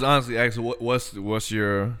 I would just honestly ask, what's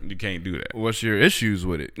your? You can't do that. What's your issues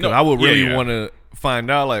with it? Because I would really want to find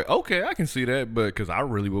out. Like, okay, I can see that, but because I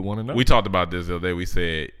really would want to know. We talked about this the other day. We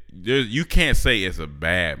said you can't say it's a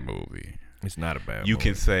bad movie. It's not a bad movie. You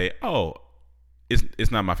can say, "Oh,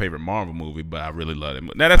 it's not my favorite Marvel movie, but I really love it."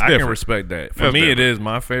 Now that's different. I can respect that. For me, it is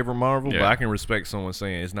my favorite Marvel, but I can respect someone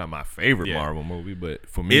saying it's not my favorite Marvel movie. But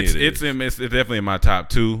for me, it's definitely in my top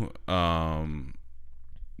two.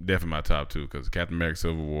 Definitely my top two, because Captain America: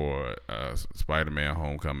 Civil War, Spider-Man: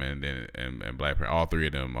 Homecoming, and Black Panther. All three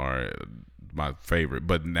of them are my favorite.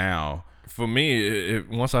 But now, for me,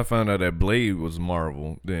 once I found out that Blade was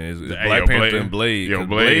Marvel, then it's Black Panther and Blade.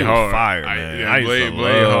 Blade hard. Fire, man.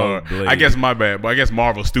 Blade hard. Blade. I guess my bad, but I guess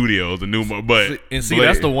Marvel Studios, the new one. But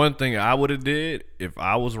that's the one thing I would have did if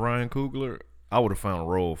I was Ryan Coogler. I would have found a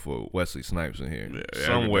role for Wesley Snipes in here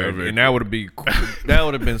somewhere, and that would have been cool. That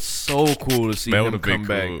would have been so cool to see him come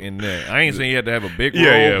back in there. I ain't saying he had to have a big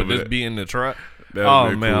role, but just be in the try.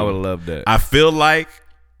 Oh man, cool. I would love that. I feel like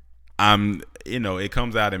it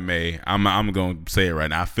comes out in May. I'm gonna say it right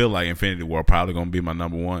now. I feel like Infinity War probably gonna be my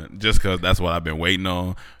number one, just because that's what I've been waiting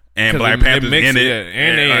on. And Black Panther's in it,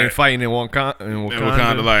 and they ain't fighting in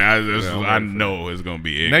Wakanda. Like, I know it's gonna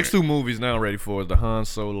be ignorant. Next two movies now I'm ready for is the Han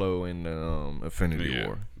Solo and Infinity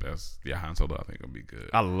War. Han Solo I think gonna be good.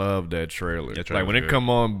 I love that trailer. Like when it come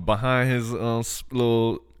on behind his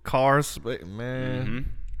little cars,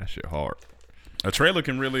 man, that shit hard. A trailer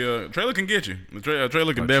can get you. A trailer can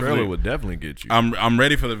definitely. A trailer would definitely get you. I'm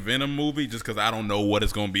ready for the Venom movie, just because I don't know what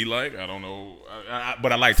it's gonna be like. I don't know,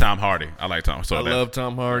 but I like Tom Hardy. I love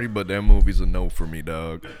Tom Hardy, but that movie's a no for me,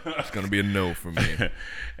 dog. It's gonna be a no for me.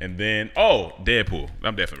 And then Deadpool.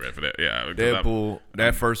 I'm definitely ready for that. Yeah, Deadpool.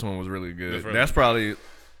 That first one was really good. That's probably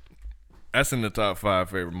That's in the top 5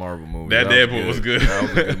 favorite Marvel movies. That Deadpool was good. That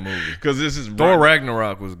was a good movie. Because this is Thor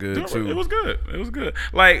Ragnarok was good too. It was good. It was good.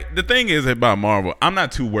 Like, the thing is about Marvel, I'm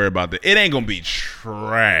not too worried about that. It ain't gonna be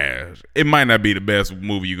trash. It might not be the best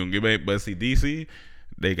movie you gonna get, but see, DC,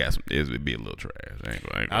 they got some. It would be a little trash. I ain't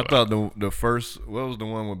gonna I thought the first, what was the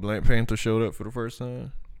one where Black Panther showed up for the first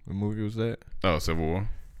time? What movie was that? Oh, Civil War.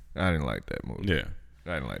 I didn't like that movie. Yeah.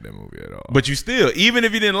 I didn't like that movie at all. But you still, even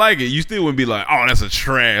if you didn't like it, you still wouldn't be like, "Oh, that's a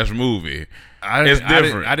trash movie." It's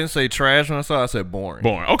different. I didn't say trash when I saw it. I said boring.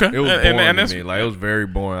 Boring. Okay. It was boring and to me. Like, it was very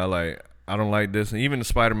boring. I don't like this. And even the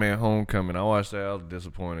Spider-Man Homecoming, I watched that. I was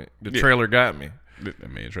disappointed. The trailer got me. I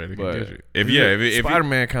mean, trailer can But get you. If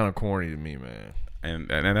Spider-Man kind of corny to me, man. and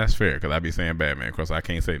that's fair because I be saying Batman because I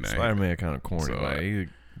can't say nothing. Spider-Man kind of corny. So, like, he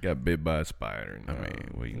got bit by a spider. And, I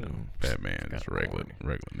mean, well, you know, Batman is a regular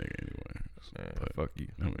nigga anyway. But, fuck you.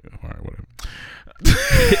 I mean, all right, whatever.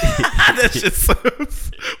 That shit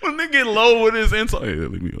sucks. When they get low with his insult, hey,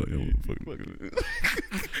 leave me alone.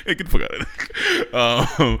 Hey, get the fuck out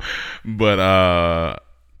of there. But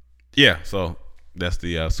yeah. So that's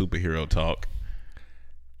the superhero talk.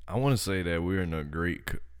 I want to say that we're in a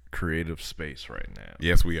great creative space right now.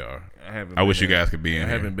 Yes, we are. I wish you guys could be in. I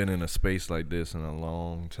here. haven't been in a space like this in a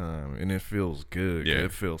long time, and it feels good. Yeah.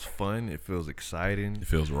 It feels fun. It feels exciting. It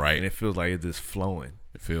feels right. And it feels like it's just flowing.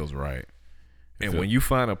 It feels right. And when you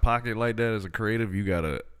find a pocket like that as a creative, you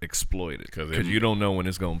gotta exploit it because you don't know when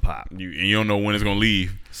it's gonna pop. You don't know when it's gonna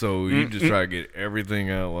leave. So you just try to get everything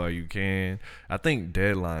out while you can. I think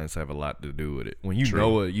deadlines have a lot to do with it. When you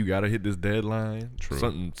know it, you gotta hit this deadline.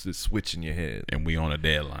 Something's just switching your head. And we on a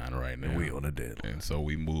deadline right now. And we on a deadline. And so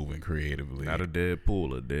we moving creatively. Not a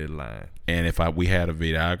Deadpool, a deadline. And if we had a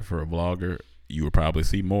videographer, a vlogger, you would probably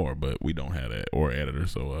see more. But we don't have that, or editor.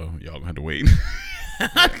 So y'all gonna have to wait.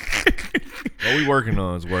 What we working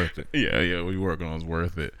on is worth it. Yeah, we working on is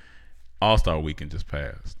worth it. All-Star Weekend just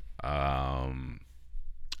passed. I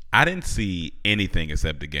didn't see anything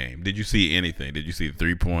except the game. Did you see anything? Did you see the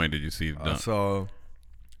 3-point? Did you see the dunk? I saw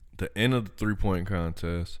the end of the 3-point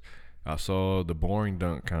contest. I saw the boring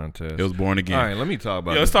dunk contest. It was boring again. All right, let me talk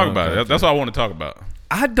about it. Let's talk about it. That's what I want to talk about.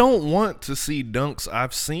 I don't want to see dunks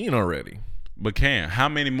I've seen already. But how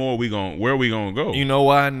many more where are we going to go? You know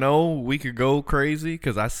why I know we could go crazy?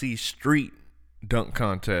 Because I see street dunk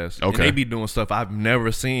contests. Okay. And they be doing stuff I've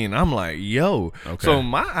never seen. I'm like, yo. Okay. So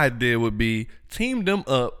my idea would be team them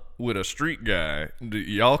up with a street guy.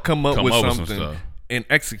 Y'all come up with some something stuff. and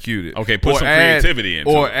execute it. Okay, put some creativity into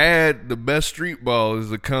or it. add the best street ballers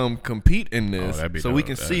to come compete in this, so we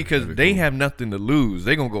can see because they have nothing to lose.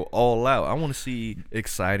 They're gonna go all out. I want to see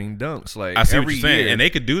exciting dunks. Like I see every what you're saying, year. and they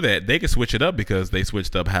could do that. They could switch it up because they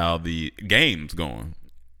switched up how the game's going.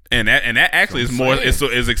 And that actually is more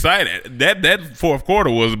is exciting. That fourth quarter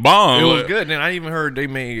was bomb. It was good. And I even heard they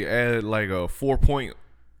may add like a 4-point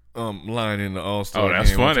line in the All-Star game. Oh,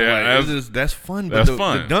 that's funny. That's fun. That's but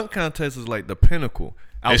fun. The dunk contest is like the pinnacle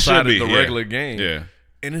outside of the regular game. Yeah.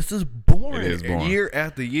 And it's just boring. It is boring. Year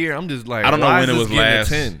after year, I'm just like, I don't know when it was last.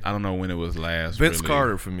 10? I don't know when it was last. Vince really.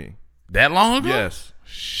 Carter for me. That long ago? Yes.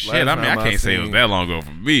 Shit, I mean, I can't say it was that long ago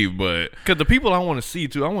for me, but because the people I want to see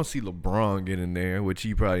too, I want to see LeBron get in there, which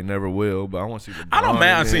he probably never will, but I want to see LeBron. I don't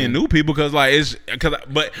mind seeing new people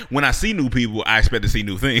but when I see new people, I expect to see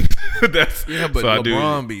new things. But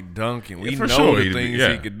LeBron be dunking. We know sure. the things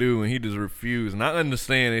he could do, and he just refused. And I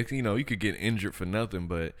understand it. You know, you could get injured for nothing,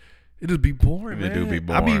 but it just be boring, man. It do be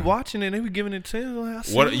boring. I be watching it, and they be giving it 10. Like,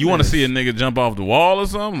 what you want to see a nigga jump off the wall or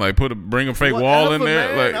something? Like bring a fake wall in there?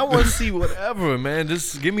 Man. Like I want to see whatever, man.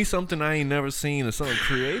 Just give me something I ain't never seen or something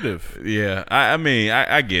creative. Yeah, I mean,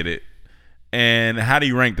 I get it. And how do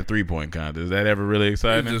you rank the 3-point contest? Is that ever really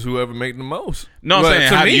exciting? It's just whoever make the most. No, I'm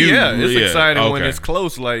saying how do you? It's exciting when it's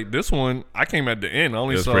close. Like this one, I came at the end. I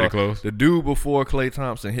only saw pretty close. The dude before Klay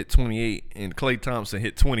Thompson hit 28 and Klay Thompson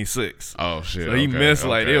hit 26. Oh shit! So he missed.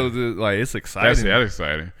 Like it was just, like it's exciting. That's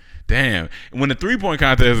exciting. Damn, when the 3-point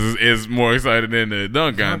contest is more exciting than the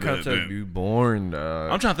dunk contest. Contest be boring.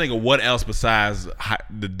 I'm trying to think of what else besides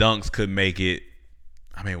the dunks could make it.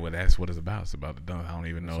 I mean, well, that's what it's about. It's about the dunk. I don't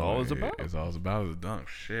even know. It's all it's about. It's all it's about is the dunk.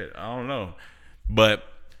 Shit, I don't know. But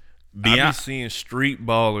I be seeing street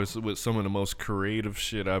ballers with some of the most creative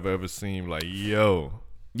shit I've ever seen. Like, yo.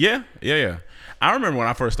 Yeah. I remember when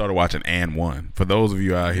I first started watching And One. For those of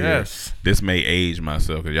you out here, this may age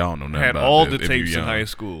myself because y'all don't know nothing about this. Had all this the tapes in high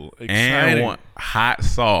school. And One, Hot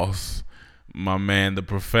Sauce, my man, The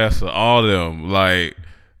Professor, all of them. Like,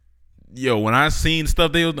 yo, when I seen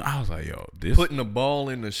stuff I was like, yo, this putting the ball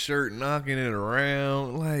in the shirt, knocking it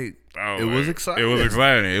around, like it was exciting. It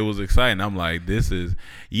was exciting. I'm like, this is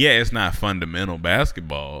it's not fundamental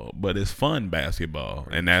basketball, but it's fun basketball,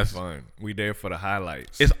 and that's fun. We there for the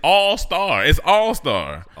highlights. It's all star. It's all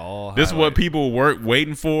star. All this is what people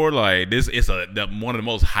waiting for. Like this, it's one of the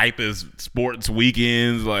most hypest sports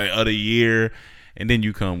weekends like of the year. And then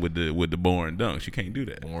you come with the boring dunks. You can't do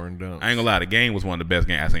that. Boring dunks. I ain't gonna lie. The game was one of the best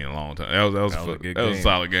games I've seen in a long time. That was a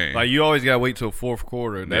solid game. Like you always gotta wait till fourth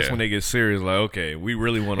quarter. That's when they get serious. Like, okay, we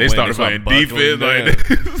really want to win. They started playing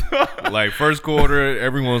defense. Like first quarter,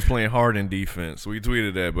 everyone's playing hard in defense. We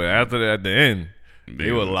tweeted that, but after that, at the end,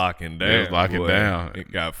 they were locking down. They was locking down.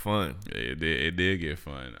 It got fun. It did get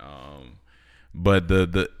fun. But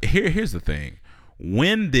here's the thing.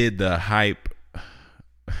 When did the hype?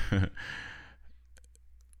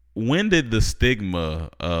 When did the stigma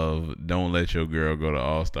of don't let your girl go to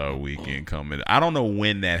All-Star Weekend come in? I don't know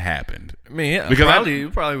when that happened. I mean, yeah, because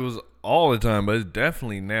it probably was all the time, but it's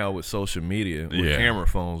definitely now with social media, with camera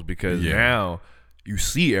phones, because now you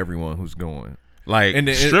see everyone who's going. Like,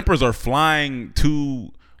 and strippers are flying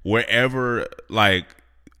to wherever, like,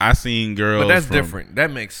 I seen girls. But that's different. That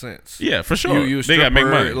makes sense. Yeah, for sure. You they gotta make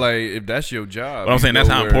money. Like if that's your job. But I'm saying that's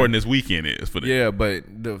how important this weekend is for them. Yeah, but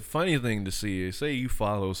the funny thing to see is, say you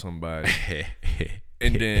follow somebody,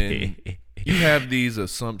 and then you have these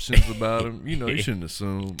assumptions about them. You know, you shouldn't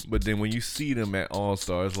assume. But then when you see them at All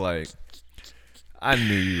Star, it's like, I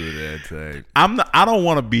knew you were that type. I don't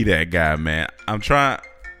want to be that guy, man. I'm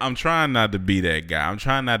trying not to be that guy. I'm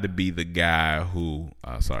trying not to be the guy who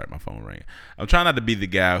sorry, my phone rang. I'm trying not to be the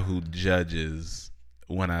guy who judges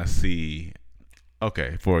when I see,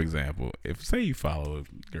 okay, for example, if say you follow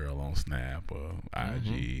a girl on Snap or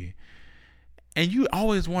IG, and you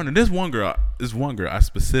always wonder, this one girl I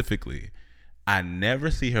specifically, I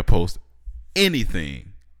never see her post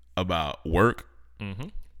anything about work,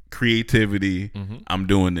 creativity, I'm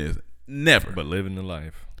doing this. Never. But living the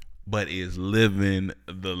life. But is living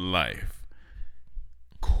the life.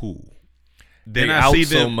 Cool. Then they I out see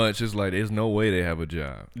them so much. It's like there's no way they have a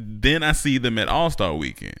job. Then I see them at All-Star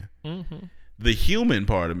Weekend. The human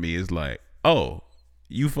part of me is like, oh,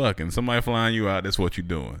 you fucking somebody flying you out. That's what you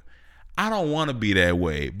doing. I don't want to be that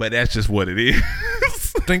way, but that's just what it is.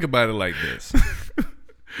 Think about it like this.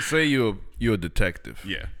 Say you're a detective.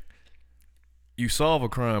 Yeah. You solve a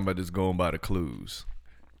crime by just going by the clues.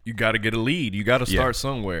 You got to get a lead. You got to start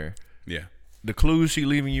somewhere. Yeah. The clues she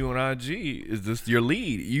leaving you on IG is just your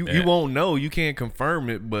lead. You won't know. You can't confirm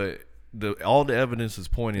it, but all the evidence is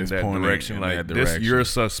pointing in that direction. Like this, you're a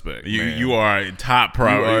suspect. You are a top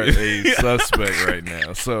priority. You are a suspect right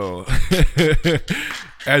now. So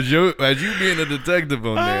as you being a detective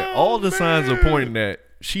on there, all the signs are pointing that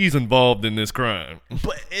she's involved in this crime.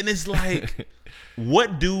 And it's like,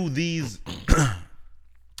 what do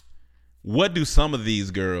some of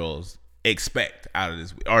these girls expect out of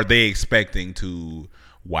this? Are they expecting to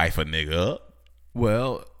wife a nigga up?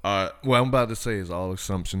 Well, what I'm about to say is all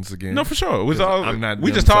assumptions again. No, for sure. I'm not.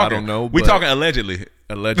 We just talking. talking. I don't know. We talking allegedly.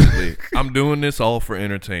 Allegedly, I'm doing this all for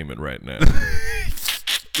entertainment right now.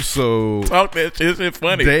 So talk that shit. It's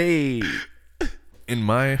funny. They, in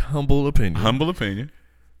my humble opinion,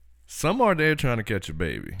 some are there trying to catch a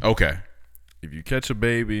baby. Okay. If you catch a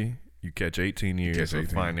baby, you catch 18 years of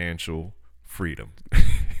financial freedom.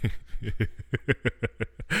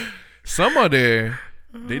 Some are there,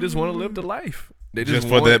 they just want to live the life. They just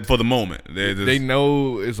for the moment. They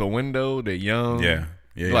know it's a window. They're young. Yeah.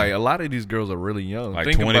 Like a lot of these girls are really young.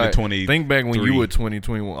 Like 20 to 20. Think back when you were 20,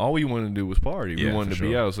 21. All we wanted to do was party. Yeah, we wanted to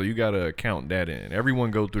be out. So you got to count that in.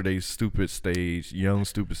 Everyone go through their stupid stage. They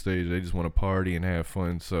just want to party and have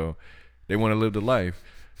fun. So they want to live the life.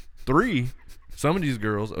 3, some of these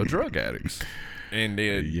girls are drug addicts. And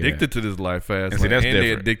they're addicted to this life fast. And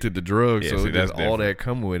they're addicted to drugs. So that's all that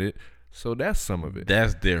come with it. So that's some of it.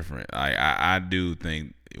 That's different. I do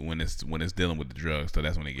think when it's dealing with the drugs, so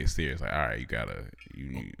that's when it gets serious. Like, all right,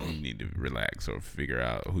 you need to relax or figure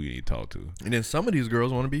out who you need to talk to. And then some of these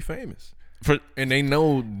girls want to be famous. And they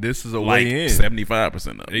know this is a like way in. 75% of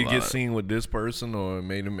them. They get seen with this person or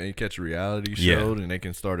may catch a reality show and they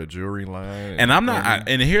can start a jewelry line. And I'm not.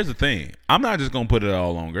 And here's the thing: I'm not just gonna put it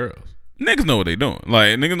all on girls. Niggas know what they doing.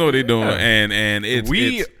 Like niggas know what they doing, and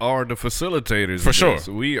we are the facilitators for sure.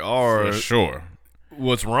 We are for sure.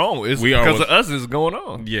 What's wrong? It's because of us is going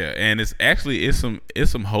on. Yeah, and it's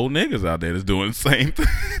some whole niggas out there that's doing the same thing.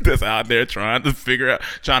 That's out there trying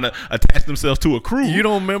to attach themselves to a crew. You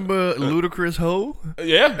don't remember Ludacris Ho?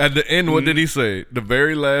 Yeah. At the end, what did he say? The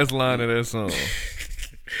very last line of that song.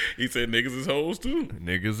 He said niggas is hoes too.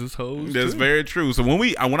 Niggas is hoes. That's too. very true. So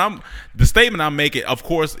when I'm the statement I'm making, of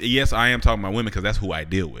course, yes, I am talking about women because that's who I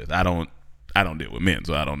deal with. I don't deal with men,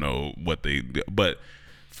 so I don't know what they do. But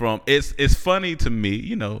it's funny to me.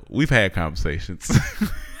 You know, we've had conversations.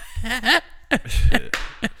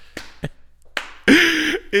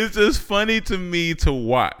 It's just funny to me to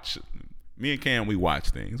watch. Me and Cam, we watch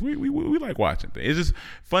things. We like watching things. It's just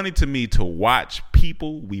funny to me to watch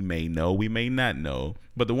people we may know, we may not know,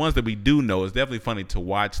 but the ones that we do know, it's definitely funny to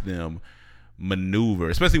watch them maneuver,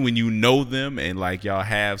 especially when you know them and like y'all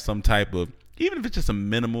have some type of, even if it's just a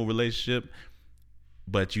minimal relationship,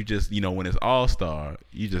 but you just, you know, when it's all-star,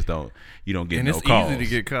 you just don't get no calls. And it's easy to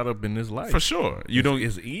get caught up in this life. For sure.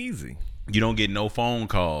 It's easy. You don't get no phone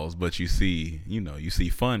calls, but you see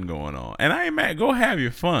fun going on. And I ain't mad. Go have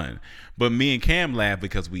your fun. But me and Cam laugh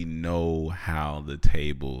because we know how the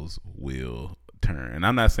tables will turn. And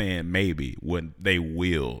I'm not saying maybe, when they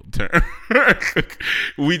will turn.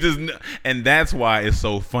 We just know. And that's why it's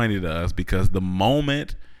so funny to us, because the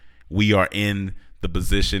moment we are in the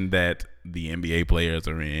position that the NBA players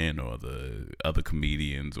are in, or the other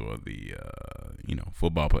comedians, or the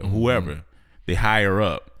football players, whoever, they higher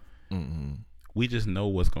up, we just know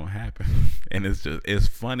what's gonna happen. And it's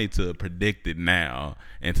funny to predict it now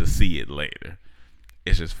and to see it later.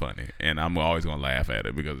 It's just funny, and I'm always gonna laugh at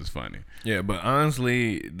it because it's funny. Yeah, but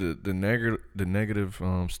honestly, the negative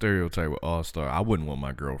stereotype with All-Star, I wouldn't want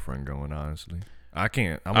my girlfriend going. Honestly, I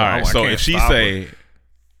can't. All right, so if she say,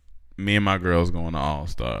 me and my girl's going to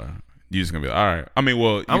All-Star, you just gonna be like, all right. I mean,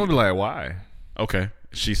 well, I'm gonna be like, why? Okay.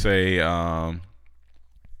 She say,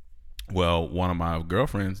 well, one of my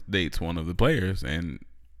girlfriends dates one of the players, and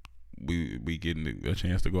we getting a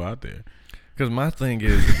chance to go out there. Because my thing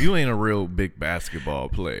is, if you ain't a real big basketball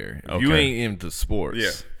player, if you ain't into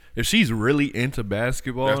sports, if she's really into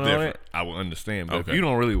basketball and all that, I will understand. But if you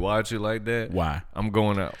don't really watch it like that, why? I'm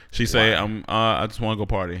going out. She say, I just want to go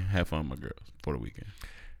party, have fun with my girls for the weekend.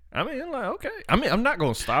 I mean, I'm like, okay. I mean, I'm not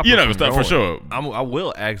gonna stop. You're not gonna stop for sure. I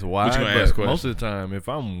will ask why. But you gonna ask questions. Most of the time, if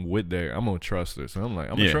I'm with there, I'm gonna trust her. So I'm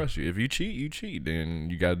like, I'm gonna trust you. If you cheat, you cheat. Then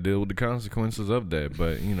you got to deal with the consequences of that.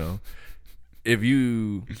 But if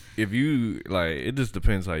you like, it just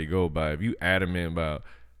depends how you go about it. If you adamant about,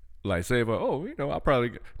 like, say about, I probably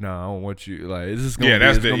I don't want you. Like, it's just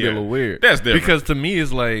gonna be a little weird. That's different. Because to me,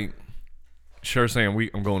 it's like, sure, saying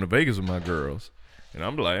I'm going to Vegas with my girls. And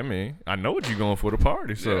I'm like, I mean, I know what you're going for the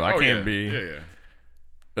party, so I can't be. Yeah.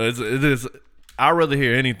 It is. I'd rather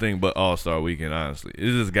hear anything but All-Star Weekend, honestly.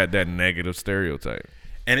 It just got that negative stereotype.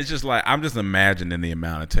 And it's just like, I'm just imagining the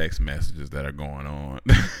amount of text messages that are going on.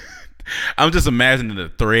 I'm just imagining the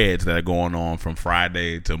threads that are going on from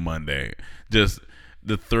Friday to Monday. Just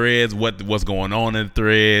the threads, what's going on in the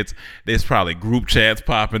threads. There's probably group chats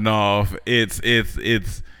popping off. It's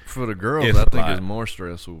for the girls, I think it's more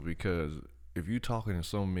stressful because if you talking to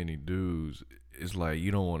so many dudes, it's like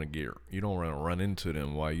you don't want to run into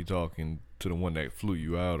them while you talking to the one that flew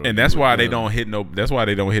you out. And that's why they don't hit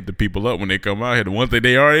the people up when they come out here. The ones that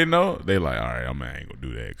they already know, they like, all right, I ain't gonna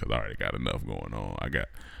do that because I already got enough going on. I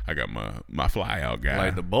got my fly out guy.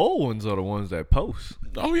 Like the bold ones are the ones that post.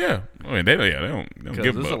 Oh yeah, I mean they don't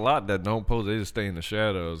give there's a lot that don't post. They just stay in the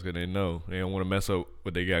shadows because they know they don't want to mess up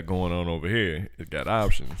what they got going on over here. It's got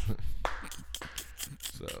options.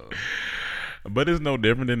 So. But it's no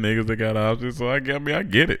different than niggas that got options. So I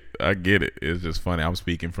get it. It's just funny. I'm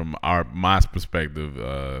speaking from my perspective,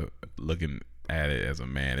 looking at it as a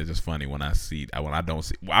man. It's just funny when I don't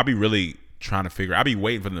see. I'll be really trying to figure. I'll be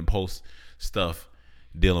waiting for them to post stuff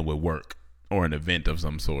dealing with work or an event of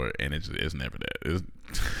some sort, and it's never that.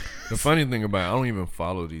 The funny thing about it, I don't even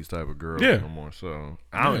follow these type of girls no more. So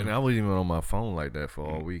I wasn't even on my phone like that for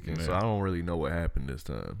all weekend. So I don't really know what happened this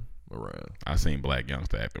time around. I seen Black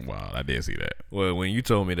Youngster acting wild. I did see that. Well, when you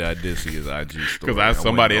told me that, I did see his IG story. Because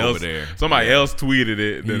somebody else tweeted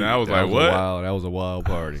it. Then I was like, what? That was a wild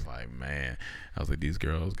party. I was like, man. I was like, these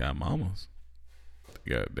girls got mamas.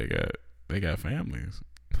 They got families.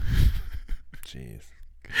 Jeez.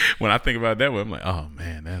 When I think about it that way, I'm like, oh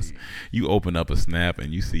man, that's you open up a snap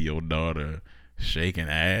and you see your daughter shaking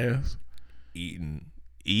ass, eating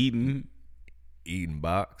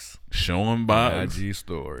box, showing box, IG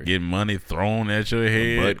story, getting money thrown at your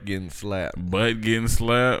head, butt getting slapped.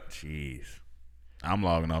 Jeez, I'm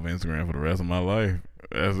logging off Instagram for the rest of my life.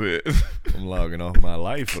 That's it. I'm logging off my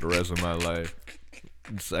life for the rest of my life.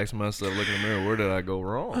 Just ask myself, look in the mirror, where did I go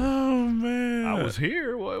wrong? Oh man, I was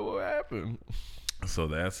here. What happened? So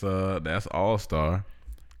that's All-Star.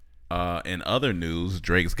 In other news,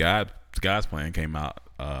 Drake's God's Plan came out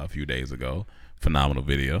a few days ago. Phenomenal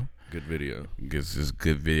video. Good video. It's just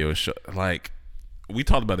good video. Like we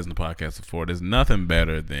talked about this in the podcast before. There's nothing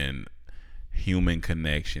better than human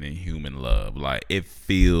connection and human love. Like, it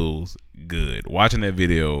feels good. Watching that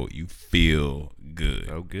video, you feel good.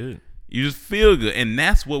 Oh, good. You just feel good. And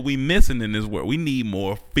that's what we missing in this world. We need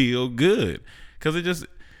more feel good. Because it just,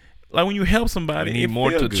 like, when you help somebody, We need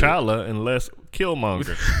more T'Challa and less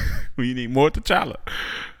Killmonger. We need more T'Challa.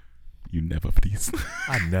 You never freeze.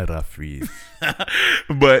 I never freeze.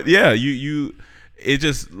 But yeah, you it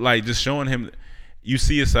just like just showing him, you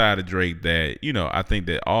see a side of Drake that, you know, I think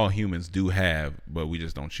that all humans do have, but we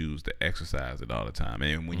just don't choose to exercise it all the time.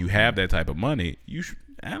 And when you have that type of money, you should,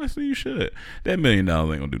 honestly, you should. That $1 million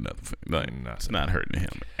ain't gonna do nothing for him. Like, it's not hurting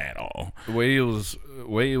him at all. The way it was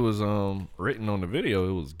written on the video,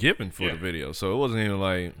 it was given for the video, so it wasn't even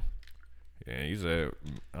like, yeah, he said,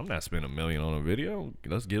 I'm not spending $1 million on a video.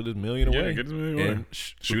 Let's give this $1 million away. Yeah, get this $1 million away. And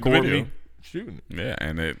Shoot the record video. me shooting it. Yeah,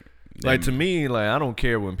 and it Like, to me, like, I don't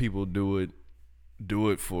care when people do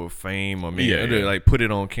it for fame. I mean, Yeah. like, put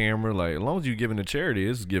it on camera. Like, as long as you're giving to charity,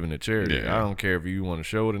 it's giving to charity. Yeah. I don't care if you want to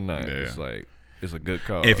show it or not. Yeah. It's like, it's a good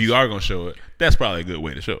cause. if you are gonna show it, that's probably a good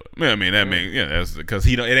way to show it. I mean, that means, yeah, that's because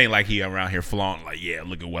it ain't like he around here flaunting like, yeah,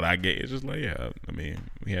 look at what I get. It's just like, yeah, I mean,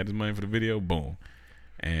 we had this money for the video, boom.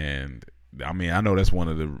 And I mean, I know that's one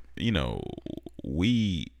of the, you know,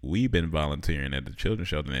 we've been volunteering at the children's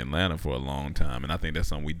shelter in Atlanta for a long time, and I think that's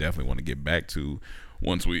something we definitely want to get back to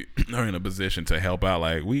once we are in a position to help out.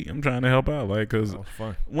 Like, I'm trying to help out, like, because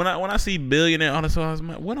when I see billionaire artists, I was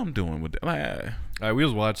like, what I'm doing with that? Like, we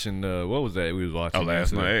was watching, what was that? We was watching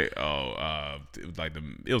last yesterday. night. It was like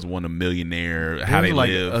it was one of the millionaire It how was they like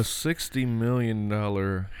live. a $60 million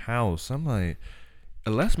house. I'm like,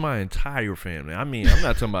 unless my entire family. I mean, I'm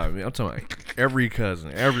not talking about me. I'm talking about every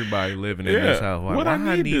cousin, everybody living in this house. Like, what why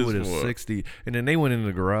I need this with a for? 60? And then they went in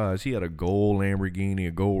the garage. He had a gold Lamborghini,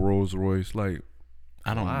 a gold Rolls Royce. Like,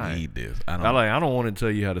 I don't why? need this. I don't want to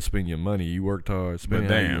tell you how to spend your money. You worked hard, spend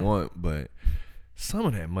But it how damn. you want, but some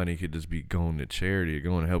of that money could just be going to charity,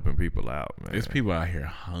 going to helping people out, man. There's people out here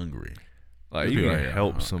hungry. Like, there's you people out can here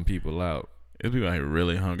help hungry. some people out. There's people out here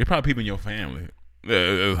really hungry. There's probably people in your family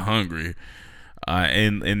that's hungry.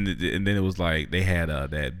 And then it was like they had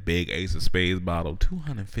that big Ace of Spades bottle,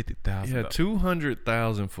 $250,000. Yeah,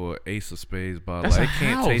 $200,000 for an Ace of Spades bottle. That's Like, a it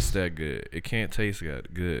can't house. taste that good. It can't taste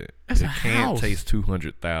that good. That's it a can't house. taste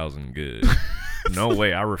 $200,000 good. No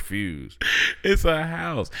way. I refuse. It's a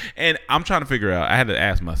house. And I'm trying to figure out, I had to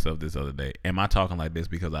ask myself this other day, am I talking like this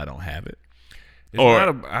because I don't have it? It's Or-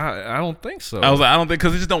 I don't think so. I was like, I don't think,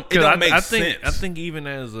 because it don't make sense. I think even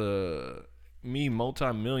as a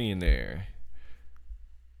multimillionaire,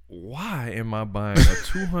 why am I buying a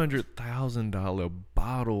 $200,000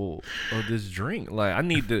 bottle of this drink? Like,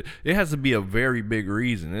 it has to be a very big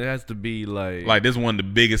reason. It has to be like this one of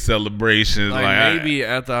the biggest celebrations. maybe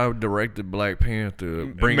after I directed Black Panther,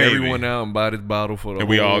 bring Maybe. everyone out and buy this bottle for the And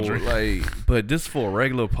we all whole, drink. Like, but this for a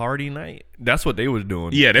regular party night. That's what they was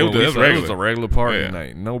doing. Yeah, they When was- we that's said it regular. was a regular party Yeah.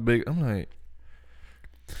 night. No big. I'm like,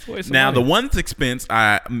 it's a waste of Now, money. the one expense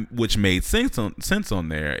which made sense on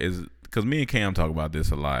there is because me and Cam talk about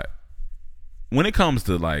this a lot. When it comes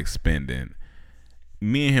to like spending,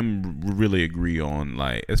 me and him really agree on,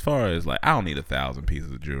 like, as far as like, I don't need 1,000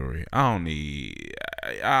 pieces of jewelry. I don't need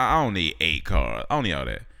 8 cars. I don't need all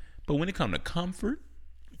that. But when it comes to comfort,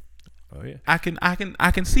 Oh yeah. I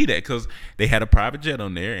can see that, because they had a private jet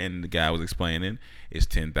on there, and the guy was explaining it's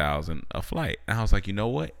 $10,000 a flight. And I was like, you know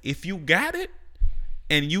what? If you got it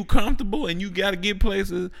and you comfortable and you got to get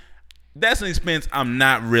places, that's an expense I'm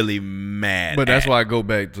not really mad. But that's at. why I go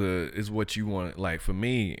back to, is what you want. Like, for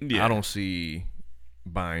me, Yeah. I don't see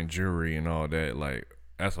buying jewelry and all that. Like,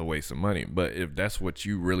 that's a waste of money. But if that's what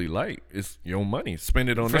you really like, it's your money. Spend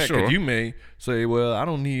it on For that. sure. Because you may say, well, I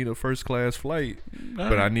don't need a first class flight,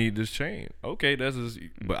 but I need this chain. Okay,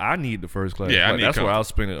 but I need the first class Yeah, I flight. need That's where comfort. I'll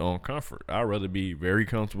spend it on comfort. I'd rather be very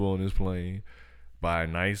comfortable on this plane, buy a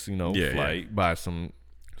nice, Yeah, flight, buy some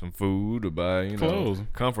food, or buy Clothes.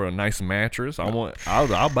 comfort, a nice mattress. I'll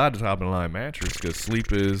buy the top of the line mattress because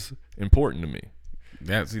sleep is important to me.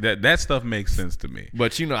 That stuff makes sense to me.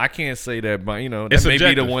 But I can't say that. But that It's may be the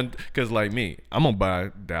subjective. one, because like me, I'm gonna buy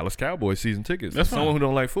Dallas Cowboys season tickets. That's Someone fine. who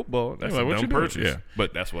don't like football, that's like, a what dumb you doing? purchase. Yeah.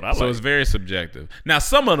 But that's what I So like. it's very subjective. Now,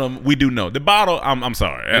 some of them we do know. The bottle, I'm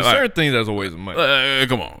sorry. There's Like, certain things that's a waste of money.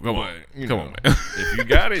 come on, But, man. if you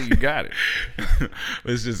got it, you got it.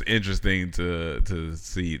 It's just interesting to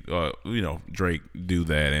see, Drake do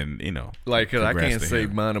that, and Like, cause I congrats can't to say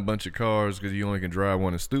him. buying a bunch of cars because you only can drive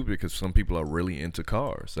one is stupid, because some people are really into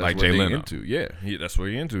cars. That's Like what Jay they Leno. into. Yeah, that's what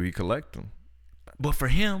he into. He collect them. But for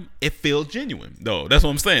him, it feels genuine, though. That's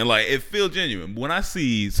what I'm saying. Like, it feels genuine. When I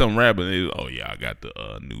see some rapper, I got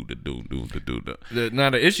the new the do.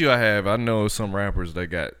 Now the issue I have, I know some rappers that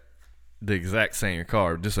got the exact same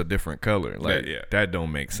car, just a different color. Like that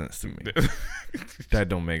don't make sense to me. That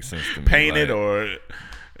don't make sense to me. Painted like, or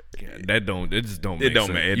it just don't make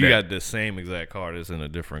sense. You got the same exact car that's in a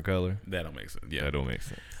different color. That don't make sense. Yeah, that don't make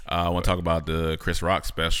sense. I want to talk about the Chris Rock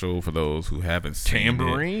special for those who haven't seen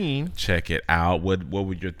Tambourine. it. Check it out. What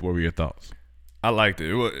were your thoughts? I liked it.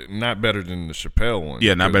 It was not better than the Chappelle one.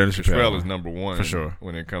 Yeah, not better than Chappelle. Chappelle is number one for sure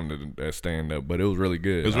when it comes to that stand up. But it was really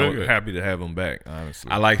good. It was really good. Happy to have him back.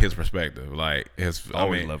 Honestly, I like his perspective. Like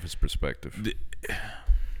always love his perspective.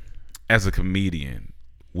 As a comedian,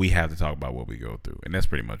 we have to talk about what we go through, and that's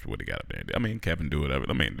pretty much what he got up there. I mean, Kevin do whatever.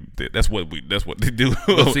 I mean, that's what they do.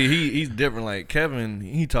 But see, he's different. Like Kevin,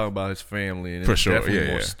 he talk about his family, and for it's sure, definitely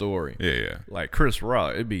more story. Yeah. Like Chris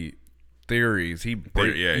Rock, it'd be theories. He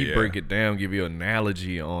break it down, give you an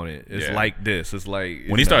analogy on it. It's like this. It's like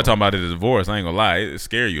when he started talking about the divorce, I ain't gonna lie, it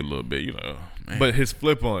scared you a little bit, Man. But his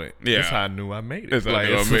flip on it, that's how I knew I made it. It's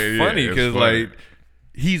funny because like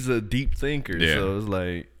he's a deep thinker, so it's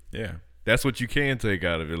like that's what you can take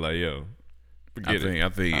out of it. Like I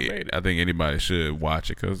think anybody should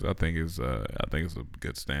watch it because I think it's a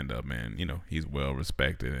good stand up, man. He's well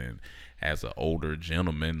respected, and as an older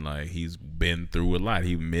gentleman, like he's been through a lot.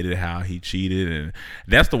 He admitted how he cheated, and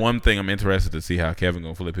that's the one thing I'm interested to see how Kevin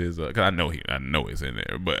gonna flip his. Cause I know it's in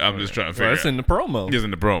there, but I'm just trying to figure. It's in the promo. It's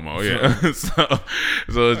in the promo, yeah.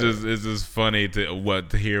 so it's just funny to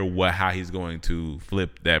hear how he's going to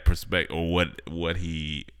flip that perspective or what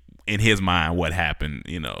he. In his mind, what happened,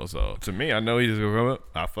 so. To me, I know he's just going to come up,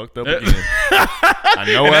 I fucked up again. I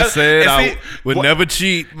know I said I would never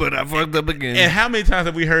cheat, but I fucked up again. And how many times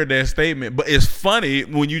have we heard that statement? But it's funny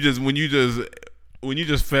when you just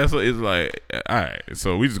fess up, it's like, all right,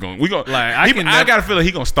 so we going like, I got to feel like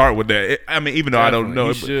he's going to start with that. I mean, even though I don't know.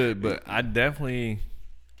 He should, but I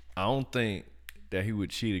don't think that he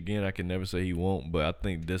would cheat again. I can never say he won't, but I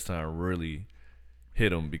think this time really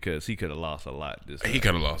hit him because he could have lost a lot this time. He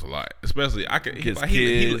could have lost a lot, especially his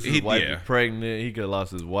kids. His wife was pregnant. He could have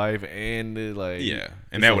lost his wife and and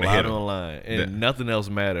that would have hit him on the line. And nothing else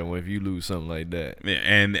matters if you lose something like that. Yeah,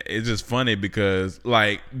 and it's just funny because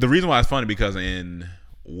like the reason why it's funny because in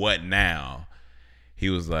What Now, he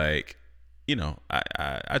was like,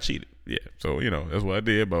 I cheated. Yeah, so that's what I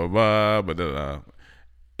did. Blah blah blah. But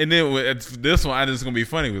and then this one, I just gonna be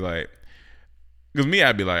funny. It was like. Because me,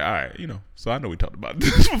 I'd be like, all right, so I know we talked about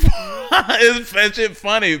this before. It's that shit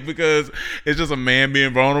funny because it's just a man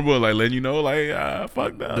being vulnerable, like letting you know, like, I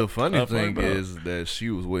fucked up. The funny thing is that she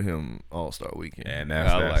was with him All-Star Weekend. And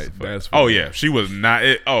that's oh, yeah. She was not.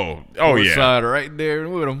 Yeah. Side right there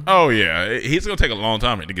with him. Oh, yeah. He's going to take a long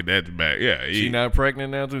time to get that back. Yeah. She not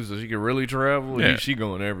pregnant now, too, so she can really travel. Yeah. She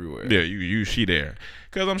going everywhere. Yeah, she there.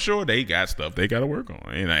 Because I'm sure they got stuff they got to work on.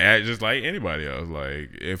 And just like anybody else. Like,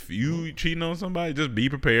 if you cheating on somebody, just be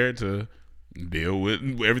prepared to deal with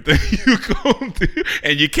everything you go through.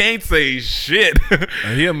 And you can't say shit.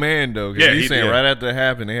 He a man, though. Yeah, he's saying right after it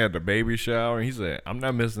happened, they had the baby shower. And he said, I'm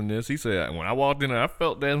not missing this. He said, when I walked in there, I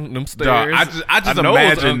felt them stairs. I just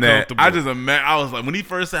imagine that. I was like, when he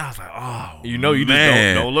first said, I was like, oh, you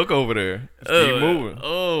just don't look over there. Just keep moving.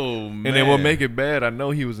 Oh, man. And then what make it bad, I know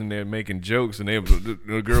he was in there making jokes, and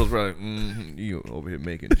the girls were like, you over here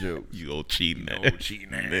making jokes. You old cheating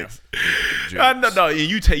ass. No,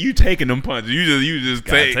 you taking them punches. You just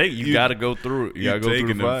take. You got to go through it. You got to go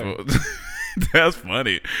through the fight. That's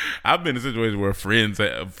funny. I've been in situations where friends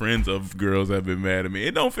of girls have been mad at me.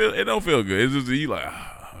 It don't feel good. It's just you like,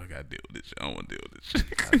 I gotta deal with this shit. I don't want to deal with this shit.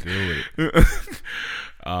 I deal with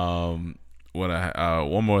it.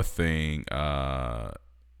 One more thing.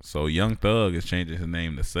 So Young Thug is changing his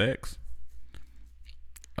name to Sex.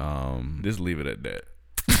 Just leave it at that.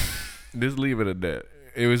 Just leave it at that.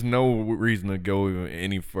 It was no reason to go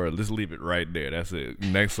any further. Just leave it right there. That's it.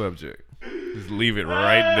 Next subject. Just leave it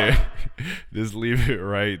right there. Just leave it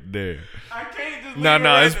right there. I can't just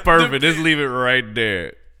No, it's perfect. Just leave it right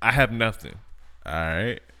there. I have nothing. All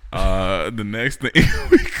right. The next thing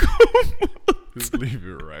we go. Just leave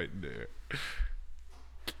it right there.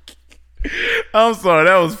 I'm sorry.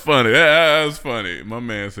 That was funny. That was funny. My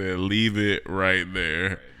man said, leave it right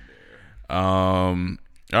there.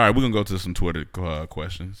 All right, we're gonna go to some Twitter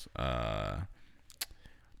questions.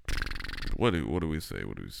 What do we say?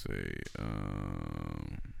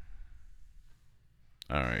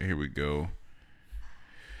 All right, here we go.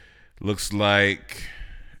 Looks like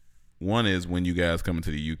one is when you guys coming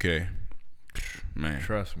to the UK. Man,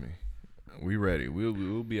 trust me, we ready.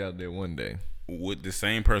 We'll be out there one day. would the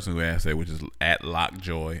same person who asked that, which is at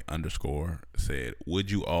lockjoy_, said, would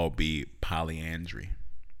you all be polyandry?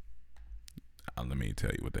 Let me tell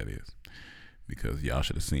you what that is, because y'all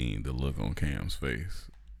should have seen the look on Cam's face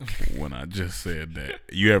when I just said that.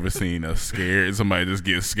 You ever seen somebody just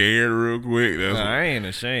get scared real quick? I ain't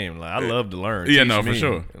ashamed. Like, I love to learn. Yeah, Teach no, me. for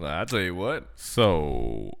sure. Like, I tell you what.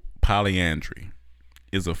 So, polyandry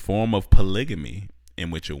is a form of polygamy in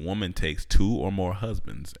which a woman takes 2 or more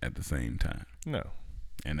husbands at the same time. No.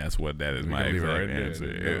 And that's what that is. My exact right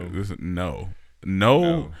answer. No.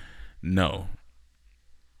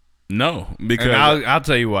 Because and I'll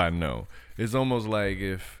tell you why. No, it's almost like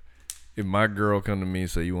if my girl come to me and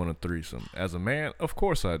say you want a threesome, as a man, of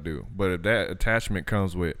course I do. But if that attachment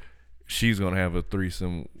comes with she's gonna have a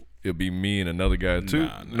threesome, it'll be me and another guy too.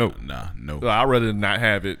 No. I'd rather not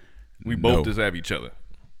have it. We both just have each other.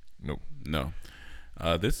 No.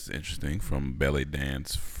 This is interesting from Belly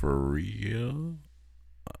Dance for Real,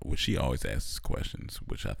 which she always asks questions,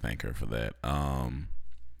 which I thank her for that.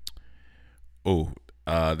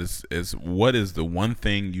 This is, what is the one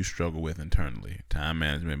thing you struggle with internally? Time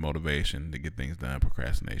management, motivation to get things done,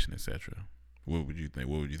 procrastination, etc. What would you think?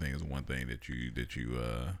 What would you think is the one thing that you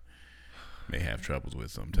may have troubles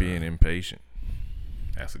with sometimes? Being impatient.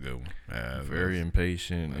 That's a good one. Very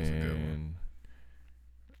impatient. That's and a good one.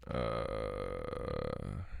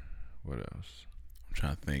 What else? I'm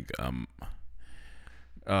trying to think.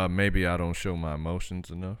 Maybe I don't show my emotions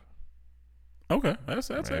enough. Okay, that's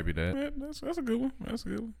maybe that. Yeah, that's a good one. That's a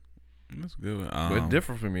good one. But it's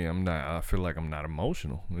different for me. I feel like I'm not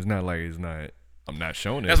emotional. It's not like I'm not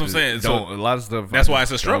showing it. That's what I'm saying. So a lot of stuff. That's why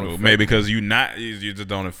it's a struggle. Maybe because you just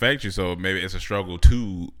don't affect you. So maybe it's a struggle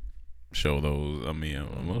to show those.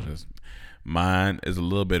 Emotions. Mine is a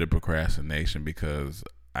little bit of procrastination because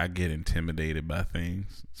I get intimidated by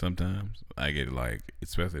things sometimes. I get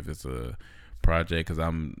especially if it's a project, because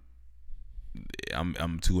I'm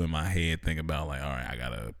too in my head thinking about all right, I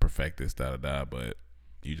gotta perfect this, but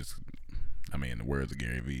you just, in the words of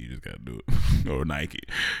Gary Vee, you just gotta do it. Or Nike,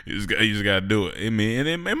 you just gotta do it. And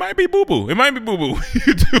it might be boo boo. You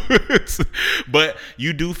do it, but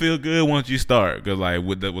you do feel good once you start, because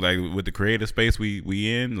with the creative space we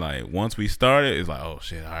in, once we started, it's like, oh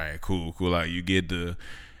shit, all right, cool. You get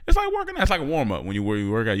it's like working out. It's like a warm up. When you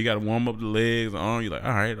work out, you got to warm up the legs, the arm. You're like, all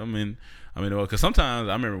right, because sometimes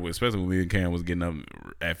I remember, especially when me and Cam was getting up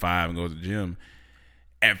at 5 and go to the gym.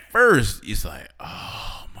 At first, it's like,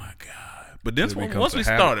 oh my god! But then once we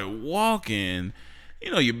started walking,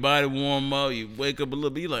 your body warm up, you wake up a little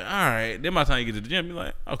bit. You're like, all right. Then by the time you get to the gym, you're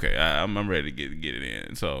like, okay, I'm ready to get it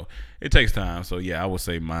in. So it takes time. So yeah, I would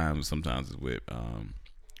say mine sometimes is with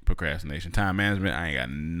procrastination. Time management, I ain't got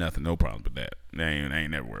nothing, no problems with that. I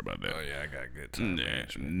ain't never worried about that. Oh yeah, I got good time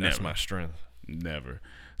management. Never. That's my strength. Never.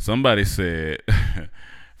 Somebody said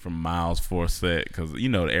from Miles Forsett, because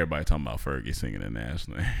everybody talking about Fergie singing the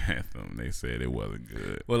national anthem. They said it wasn't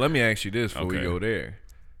good. Well, let me ask you this before we go there.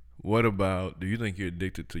 What about, do you think you're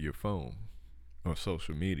addicted to your phone or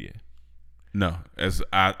social media? No,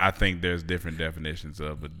 I think there's different definitions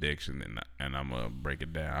of addiction, and I'm gonna break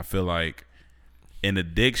it down. I feel like an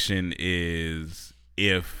addiction is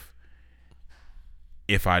if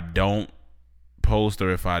I don't post, or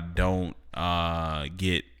if I don't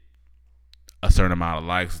get a certain amount of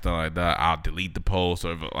likes or stuff like that, I'll delete the post.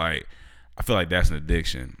 Or I feel like that's an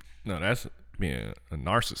addiction. No, that's being a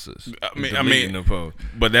narcissist. The post.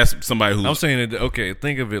 But that's somebody who, I'm saying that. Okay,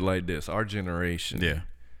 think of it like this: our generation,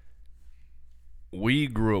 we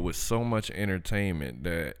grew up with so much entertainment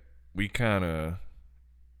that we kind of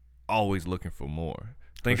always looking for more.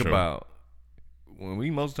 Think about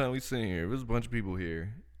when most of the time we sit here, if there's a bunch of people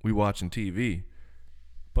here, we watching TV, a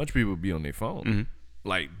bunch of people be on their phone. Mm-hmm.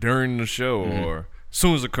 Like during the show, or as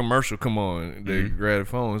soon as a commercial come on, they grab the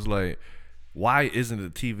phone. It's like, why isn't the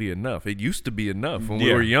TV enough? It used to be enough when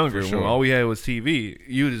we were younger. When all we had was TV,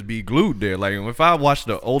 you'd just be glued there. Like if I watch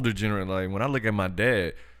the older generation, like when I look at my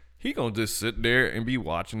dad, he gonna just sit there and be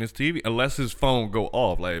watching his TV unless his phone go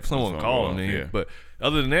off. Like if someone calling him, but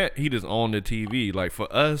other than that, he just on the TV. Like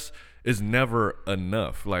for us, it's never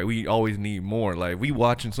enough. Like we always need more. Like we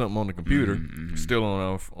watching something on the computer, still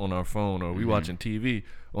on our phone, or we watching TV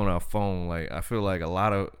on our phone. Like I feel like a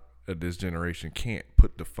lot of this generation can't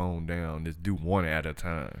put the phone down. Just do one at a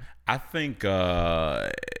time. I think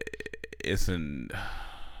it's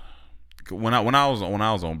when I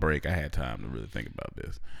was on break, I had time to really think about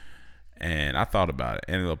this, and I thought about it.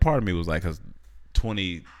 And a part of me was like, 'cause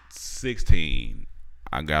 2016,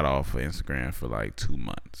 I got off of Instagram for like 2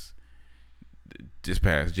 months. This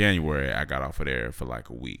past January, I got off of there for like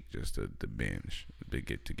a week just to binge, to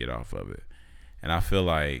get off of it. And I feel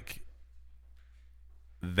like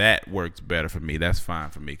that works better for me. That's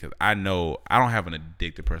fine for me because I know I don't have an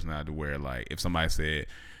addictive personality where like if somebody said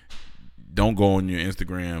don't go on your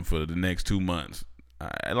Instagram for the next 2 months,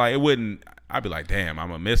 like it wouldn't. I'd be like, damn, I'm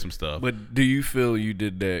gonna miss some stuff. But do you feel you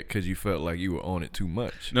did that because you felt like you were on it too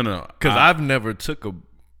much? No. Because I've never took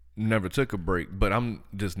a break, but I'm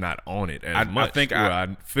just not on it as much. I think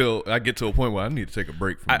I feel I get to a point where I need to take a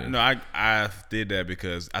break from it. No, I did that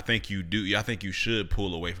because I think you do. I think you should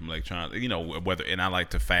pull away from electronics. You know, and I like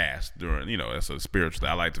to fast during. You know, that's a spiritual.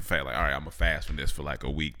 I like to fast. Like, all right, I'm gonna fast from this for like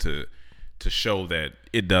a week to show that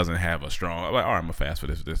it doesn't have a strong. Like, all right, I'm gonna fast for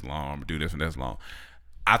this long. I'm gonna do this for this long.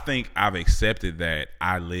 I think I've accepted that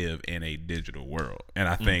I live in a digital world, and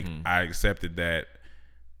I think I accepted that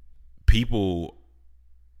people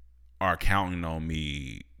are counting on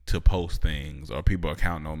me to post things, or people are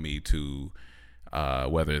counting on me to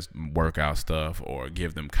whether it's workout stuff or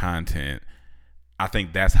give them content. I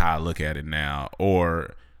think that's how I look at it now.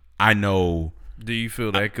 Or I know. Do you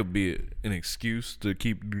feel that could be an excuse to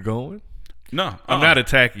keep going? No, I'm not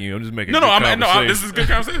attacking you. I'm just making. This is good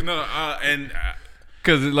conversation.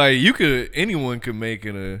 Because like anyone could make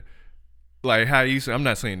it a like how you say. I'm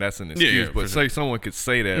not saying that's an excuse, but say someone could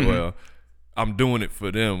say that. Well, I'm doing it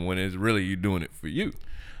for them when it's really you doing it for you.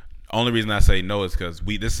 Only reason I say no is because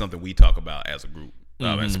this is something we talk about as a group,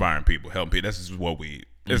 inspiring people, helping people. This is what we.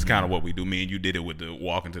 This is kind of what we do. Me and you did it with the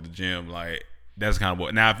walking to the gym. Like that's kind of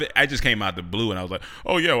what. Now if I just came out the blue and I was like,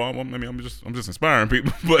 oh yeah, well I mean I'm just inspiring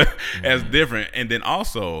people, but that's different. And then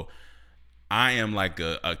also, I am like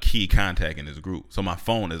a key contact in this group, so my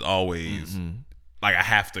phone is always like I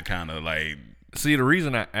have to kind of like. See, the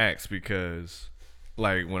reason I ask because.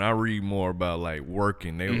 Like when I read more about like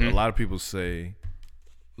working, a lot of people say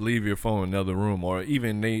leave your phone in another room, or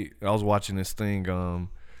even I was watching this thing.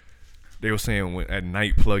 They were saying at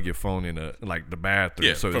night plug your phone in the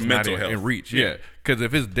bathroom, so it's not in reach. Yeah, because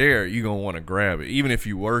if it's there, you're gonna want to grab it, even if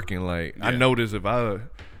you're working. Like I notice if I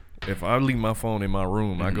leave my phone in my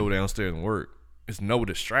room, I go downstairs and work. It's no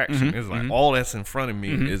distraction. It's like all that's in front of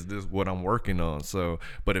me is this what I'm working on. So,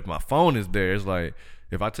 but if my phone is there, it's like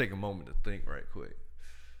if I take a moment to think right quick.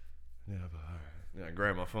 Yeah, but all right. Then I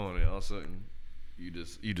grab my phone and all of a sudden you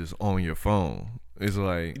just on your phone. It's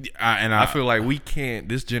like I feel like we can't.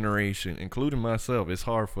 This generation, including myself, it's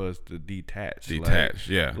hard for us to detach.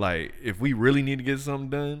 Like if we really need to get something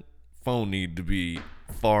done, phone need to be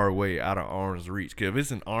far away, out of arm's reach. Because if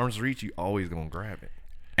it's in arm's reach, you always gonna grab it.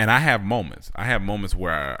 And I have moments.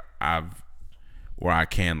 Where I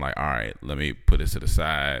can like, all right, let me put this to the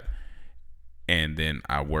side, and then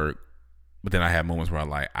I work. But then I have moments where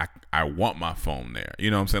I want my phone there. You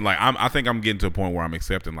know what I'm saying? Like I think I'm getting to a point where I'm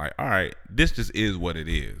accepting like, all right, this just is what it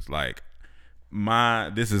is. Like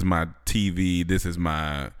this is my TV. This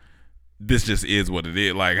just is what it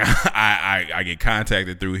is. Like I get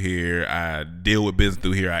contacted through here. I deal with business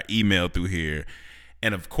through here. I email through here.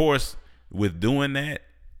 And of course, with doing that,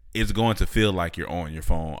 it's going to feel like you're on your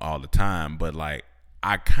phone all the time. But like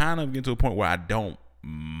I kind of get to a point where I don't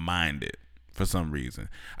mind it. For some reason,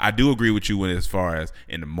 I do agree with you as far as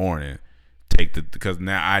in the morning, because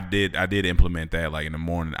now I did implement that. Like in the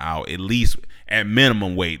morning, I'll at least at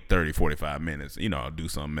minimum wait 30-45 minutes. You know, I'll do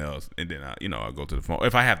something else, and then I'll go to the phone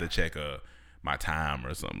if I have to check my time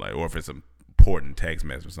or something or if it's an important text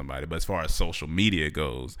message from somebody. But as far as social media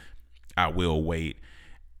goes, I will wait,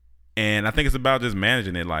 and I think it's about just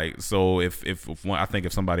managing it. Like so, if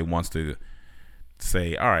somebody wants to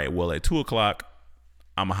say, all right, well at 2:00.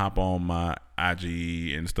 I'm gonna hop on my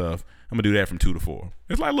IG and stuff. I'm gonna do that from 2 to 4.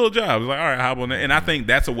 It's like a little job. It's like, all right, hop on that. And I think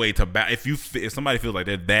that's a way to if somebody feels like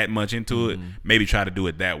they're that much into it, maybe try to do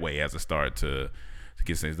it that way as a start to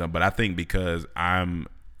get things done. But I think because I'm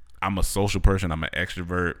a social person, I'm an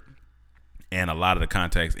extrovert, and a lot of the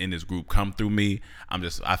contacts in this group come through me.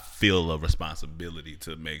 I feel a responsibility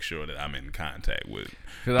to make sure that I'm in contact with.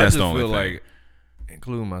 That's the only thing. Like,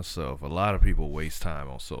 including myself, a lot of people waste time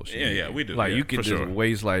on social media. Yeah, we do. Like you can just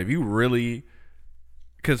waste if you really,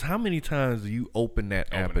 because how many times do you open that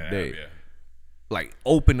app a day? Like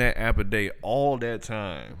open that app a day all that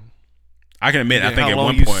time. I can admit, I think how at long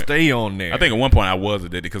one you point stay on there. I think at one point I was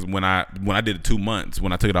addicted because when I did it 2 months,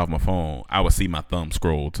 when I took it off my phone, I would see my thumb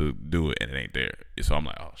scroll to do it and it ain't there. So I'm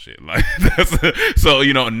like, oh shit! Like so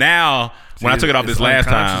now when I took it off this last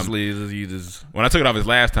time, when I took it off this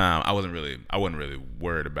last time, I wasn't really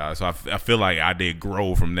worried about it. So I feel like I did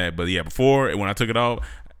grow from that. But yeah, before when I took it off,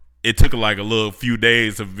 it took like a little few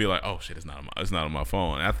days to be like, oh shit, it's not on my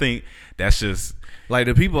phone. And I think that's just. Like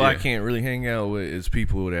the people I can't really hang out with is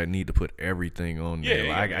people that need to put everything on there.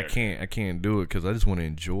 I can't do it because I just want to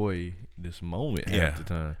enjoy this moment half the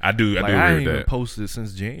time. I do Like, agree I ain't with even that. posted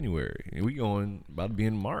since January. And we about to be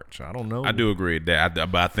in March. I don't know. I do agree with that,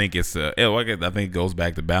 but I think it's I think it goes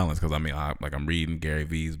back to balance because I mean, I'm reading Gary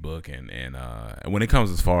Vee's book, and when it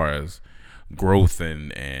comes as far as growth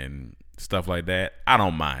and stuff like that, I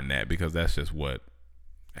don't mind that because that's just what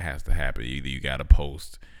has to happen. Either you got to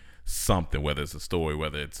post something, whether it's a story,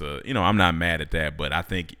 whether it's I'm not mad at that, but I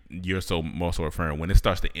think you're more so referring when it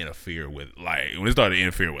starts to interfere with life.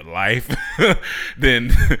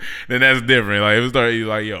 then that's different. Like if it starts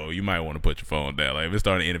like, yo, you might want to put your phone down. Like if it's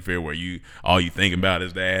starting to interfere where all you think about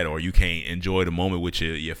is that, or you can't enjoy the moment with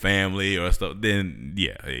your family or stuff, then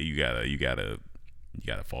yeah, you gotta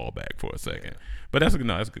fall back for a second. Yeah. But that's a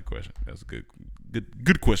good question. That's a good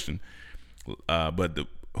question. But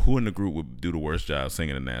who in the group would do the worst job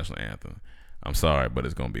singing the national anthem? I'm sorry, but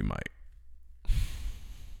it's gonna be Mike.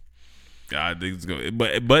 I think it's gonna.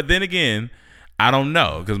 But then again, I don't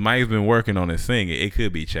know because Mike's been working on his singing. It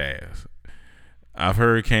could be Chaz. I've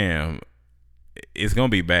heard Cam. It's gonna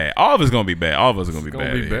be bad. All of it's gonna be bad. All of us are gonna be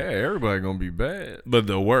bad. It's gonna be bad. Everybody gonna be bad. But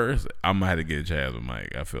the worst, I'm gonna have to get Chaz with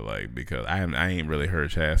Mike. I feel like because I ain't really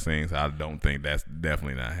heard Chaz sing, so I don't think that's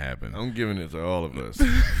definitely not happening. I'm giving it to all of us.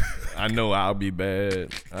 I know I'll be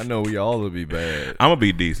bad. I know we all will be bad. I'm gonna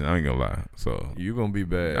be decent. I ain't gonna lie. So you gonna be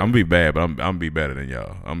bad. I'm gonna be bad, but I'm gonna be better than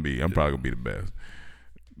y'all. I'm probably gonna be the best.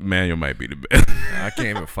 Manuel might be the best. I can't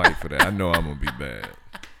even fight for that. I know I'm gonna be bad.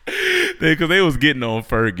 Because they was getting on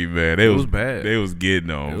Fergie, man. It was bad. They was getting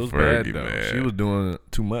on Fergie, man. She was doing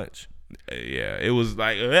too much. Yeah, it was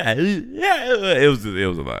like it was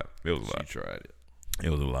a lot. It was a lot. She tried it. It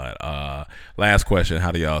was a lot. Last question: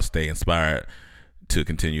 how do y'all stay inspired to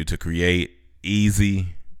continue to create?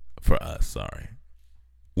 Easy for us. Sorry,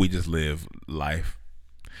 we just live life.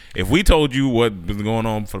 If we told you what was going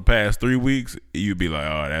on for the past 3 weeks, you'd be like,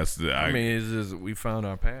 "Oh, that's." I mean, it's just we found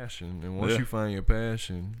our passion, and once you find your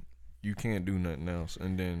passion, you can't do nothing else.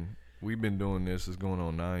 And then we've been doing this. It's going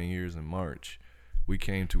on 9 years in March. We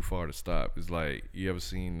came too far to stop. It's like you ever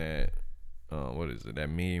seen that? What is it? That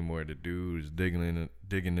meme where the dude is digging in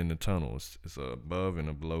the tunnel. It's a above and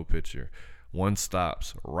a below picture. One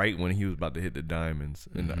stops right when he was about to hit the diamonds,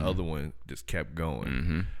 and the other one just kept going.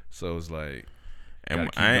 Mm-hmm. So it's like.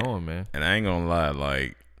 And keep going, man. And I ain't gonna lie,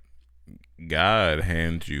 like God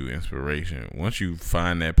hands you inspiration once you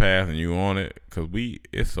find that path and you on it. Cause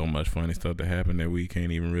it's so much funny stuff that happen that we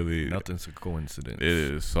can't even really. Nothing's a coincidence. It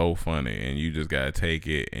is so funny, and you just gotta take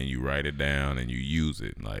it and you write it down and you use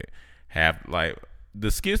it. Like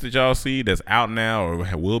the skits that y'all see that's out now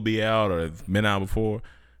or will be out or have been out before.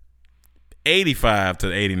 85 to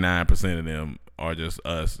 89% of them are just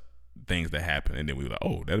us. Things that happen, and then we were like,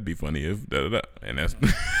 "Oh, that'd be funny if da da da," and that's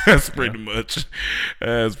pretty much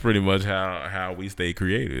how we stay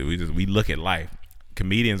creative. We look at life.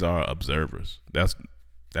 Comedians are observers. That's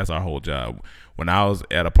our whole job. When I was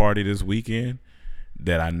at a party this weekend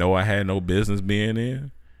that I know I had no business being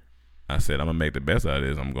in, I said I'm gonna make the best out of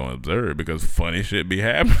this. I'm gonna observe because funny shit be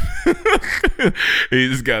happening. You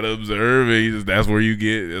just gotta observe, and that's where you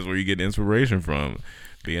get inspiration from,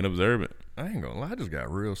 being observant. I ain't gonna lie, I just got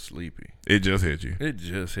real sleepy. It just hit you. It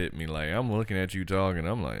just hit me. Like, I'm looking at you talking,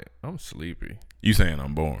 I'm like, I'm sleepy. You saying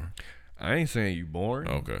I'm boring? I ain't saying you boring.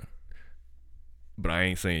 Okay. But I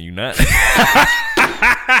ain't saying you not. I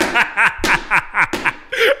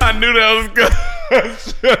knew that was good.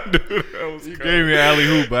 You gave me an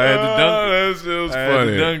alley-hoop. I had to dunk it. That shit was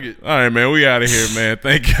funny. All right, man. We out of here, man.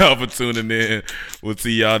 Thank y'all for tuning in. We'll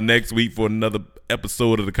see y'all next week for another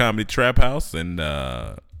episode of the Comedy Trap House. And,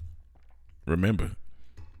 remember,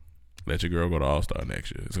 let your girl go to All-Star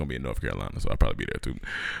next year. It's going to be in North Carolina, so I'll probably be there too.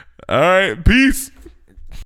 All right, peace.